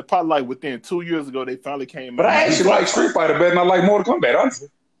 and then probably like within 2 years ago they finally came. But I actually like Street Fighter better than I like Mortal Kombat, honestly.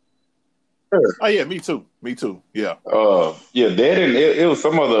 Oh yeah, me too. Yeah. Yeah, that and it was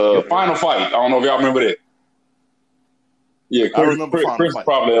some of the Final Fight. I don't know if y'all remember that. Yeah, I remember Chris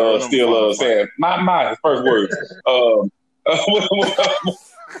probably still saying my first words.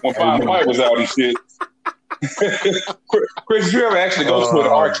 When Final Fight was out and shit. Chris, did you ever actually go to an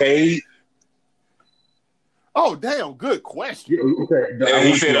arcade? Oh, damn, good question. Yeah,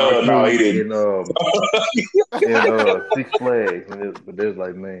 he said, no, he didn't. In Six Flags, but there's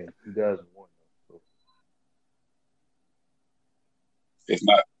like, man, 2001. It's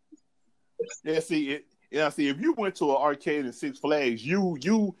not. Yeah, see, if you went to an arcade in Six Flags,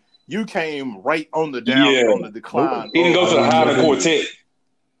 you came right on the on the decline. He didn't go to the Highland Quartet.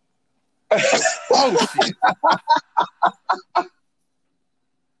 Oh shit!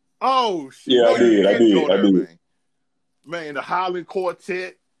 Oh shit! Yeah, I did. Man, the Highland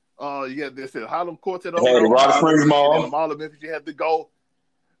Quartet. They said Highland Quartet. Had the Rod Springs Mall. In the Mall of Memphis, you had to go.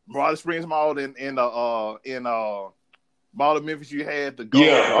 Rod Springs Mall in Mall of Memphis, you had the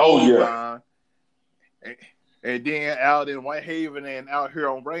gold line. And then out in Whitehaven and out here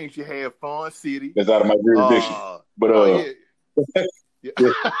on Range, you had Fun City. That's out of my jurisdiction. But you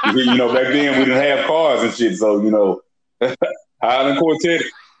know, back then we didn't have cars and shit, so you know, Highland Quartet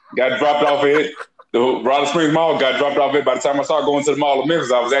got dropped off at the Raleigh Springs Mall. Got dropped off at. By the time I started going to the Mall of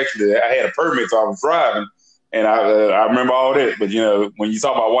Memphis, I had a permit, so I was driving, and I remember all that. But you know, when you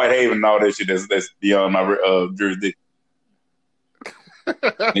talk about Whitehaven and all that shit, that's beyond my jurisdiction. They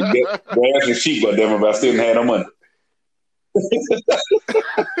actually cheap, but I still didn't have no money.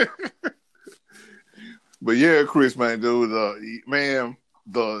 But yeah, Chris, man, dude,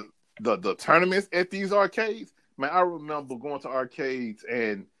 the tournaments at these arcades, man, I remember going to arcades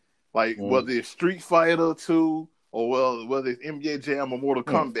and like whether it's Street Fighter 2 or whether it's NBA Jam or Mortal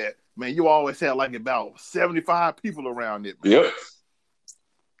Kombat, man, you always had like about 75 people around it. Man. Yep.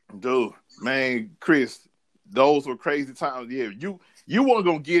 Dude, man, Chris, those were crazy times. Yeah, you weren't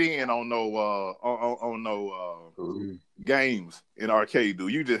gonna get in on no games in arcade,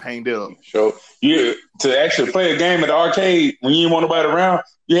 dude. You just hang there. So to actually play a game at the arcade when you didn't want nobody around,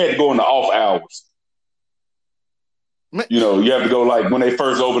 you had to go in the off hours. You know, you have to go like when they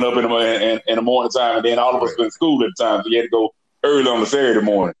first open up in the morning time, and then all of us were in school at the time, so you had to go early on the Saturday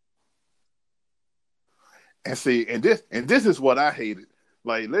morning. And see, and this is what I hated.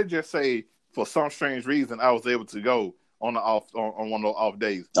 Like, let's just say for some strange reason I was able to go on one of those off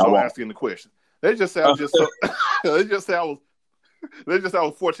days. So I'm asking the question. Let's just say I was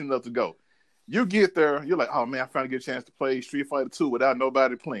fortunate enough to go. You get there, you're like, oh man, I finally get a chance to play Street Fighter 2 without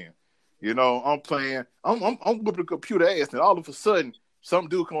nobody playing. You know, I'm playing, I'm whooping the computer ass, and all of a sudden, some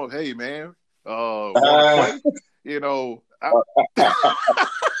dude come up, hey man, wanna play? You know, that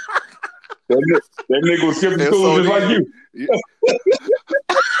nigga was skipping school just like you.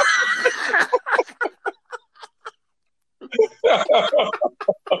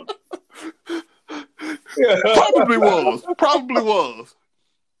 Probably was.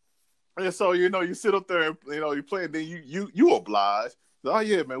 And so, you know, you sit up there and, you know, you play, and then you oblige. Oh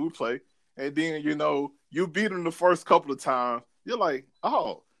yeah, man, we play. And then, you know, you beat him the first couple of times. You're like,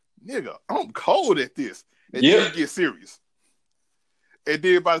 oh, nigga, I'm cold at this. And then you get serious. And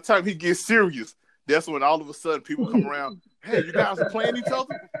then by the time he gets serious, that's when all of a sudden people come around, hey, you guys are playing each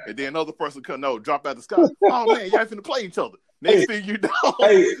other? And then another person drop out the sky. Oh man, y'all finna play each other. Next thing you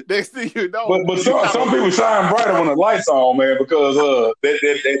know. But some people shine brighter when the lights on, man, because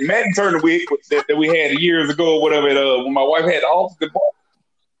that Madden tournament that we had years ago or whatever, when my wife had the office department,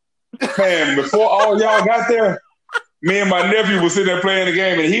 man, before all y'all got there, me and my nephew was sitting there playing the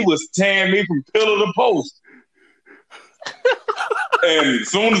game, and he was tearing me from pillar to post. And as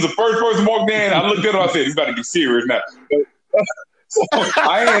soon as the first person walked in, I looked at him, I said, he's about to get serious now. So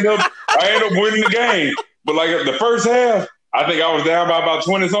I end up winning the game. But like the first half, I think I was down by about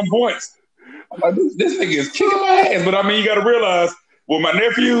 20-some points. I'm like, this nigga is kicking my ass. But I mean, you got to realize, with my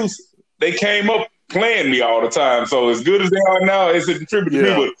nephews, they came up playing me all the time. So as good as they are now, it's a tribute to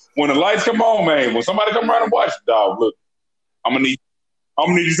me. But when the lights come on, man, when somebody come around and watch, dog, look, I'm gonna need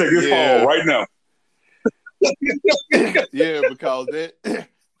you to take this ball right now. Yeah,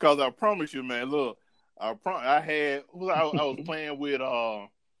 because I promise you, man. Look, I was playing with I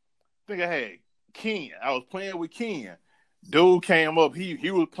think I had Ken. I was playing with Ken. Dude came up.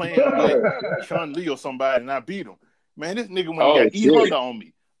 He was playing with Chun Li or somebody, and I beat him. Man, this nigga went and got E-Honda on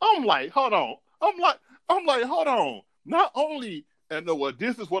me. I'm like, hold on. I'm like, hold on. Not only, and no, well,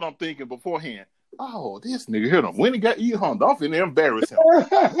 this is what I'm thinking beforehand. Oh, this nigga hit him. When he got E-Honda, I'm finna embarrass him.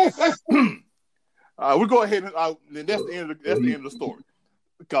 We go ahead and that's the end of the story.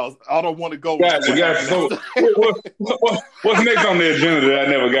 Because I don't want to go. Gotcha. So, what's next on the agenda that I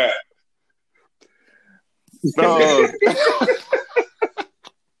never got?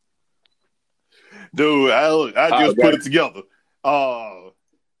 Dude, I just put it together.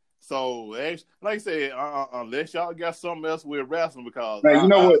 So like I said, unless y'all got something else with wrestling, because man, you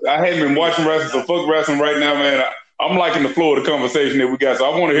know what? I haven't been watching wrestling, so fuck wrestling right now, man. I'm liking the flow of the conversation that we got, so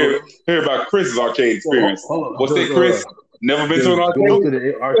I want to hear about Chris's arcade experience. What's that, Chris? Never been to an arcade? Go to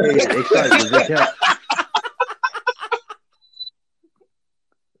the arcade. Excited.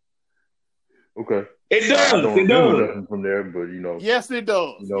 Okay. It does. I don't remember nothing from there, but you know. Yes, it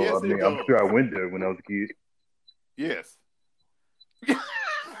does. You know, yes, it does. I'm sure I went there when I was a kid. Yes.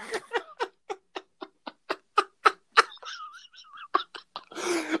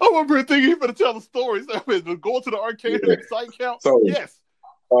 I'm over here thinking he's going to tell the story. So going to the arcade and site count? So, yes.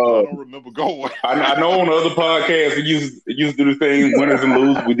 I don't remember going. I know on the other podcasts we used to do the thing, winners and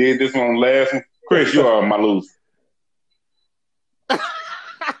lose. We did this one on the last one. Chris, you are my loser.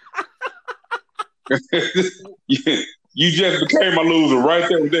 You just became my loser right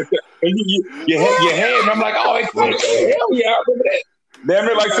there. You had, and I'm like, oh, it's funny. Hell yeah, I remember that. Damn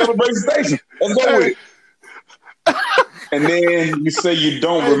it, like Celebration Station. Let's go with it. And then you say you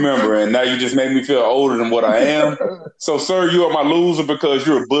don't remember, and now you just made me feel older than what I am. So, sir, you are my loser because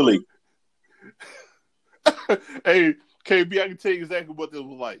you're a bully. Hey, KB, I can tell you exactly what this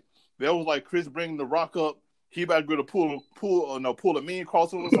was like. That was like Chris bringing the rock up. He about to go to pull a mean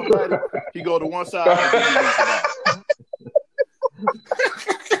crossover with somebody. He go to one side. And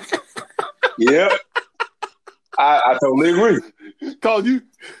yep, I totally agree. Cause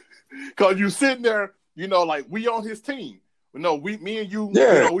you sitting there, you know, like we on his team. No, me and you, you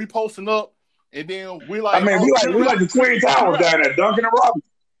know, we posting up, and then we like. I mean, we like the Twin Towers down there, Duncan and Robinson.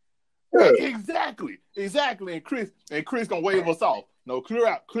 Yeah. Exactly. And Chris gonna wave us off. No, clear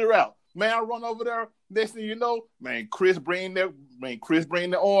out. Man, I run over there. Next thing you know, man, Chris bring the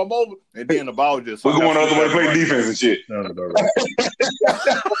arm over, and then the ball just. We're going the other way to play defense and shit.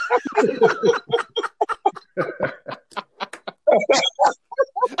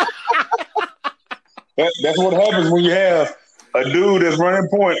 That's what happens when you have a dude that's running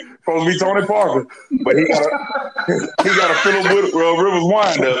point, supposed to be Tony Parker, but he got to fill up with Rivers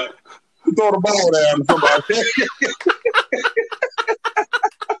wind up, throw the ball down to somebody.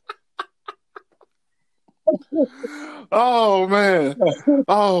 Oh man.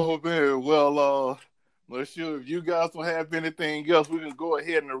 Well, let's see if you guys don't have anything else, we can go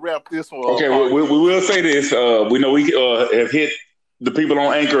ahead and wrap this one. Okay, we will say this. We know we have hit the people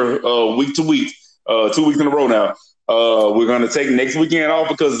on Anchor week to week, 2 weeks in a row now. We're going to take next weekend off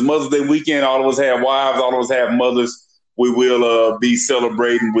because it's Mother's Day weekend. All of us have wives. All of us have mothers. We will be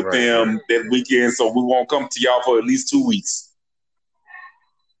celebrating with them that weekend, so we won't come to y'all for at least 2 weeks.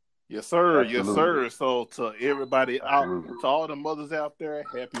 Yes, sir. Absolutely. Yes, sir. So to everybody out, to all the mothers out there,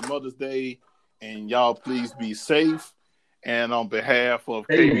 happy Mother's Day, and y'all please be safe. And on behalf of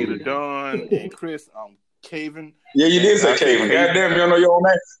KB the Don and Chris, I'm Kaven. Yeah, you did say Kaven. Goddamn, you don't know your own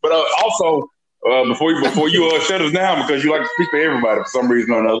name. But also, before you shut us down, because you like to speak for everybody for some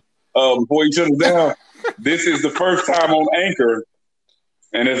reason or another, before you shut us down, this is the first time on Anchor,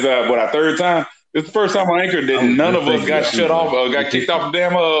 and it's our third time. It's the first time on Anchor that none of us got shut off, got kicked off the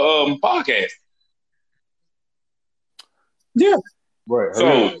damn podcast. Yeah. Right.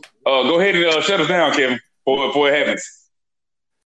 So go ahead and shut us down, Kevin, before it happens.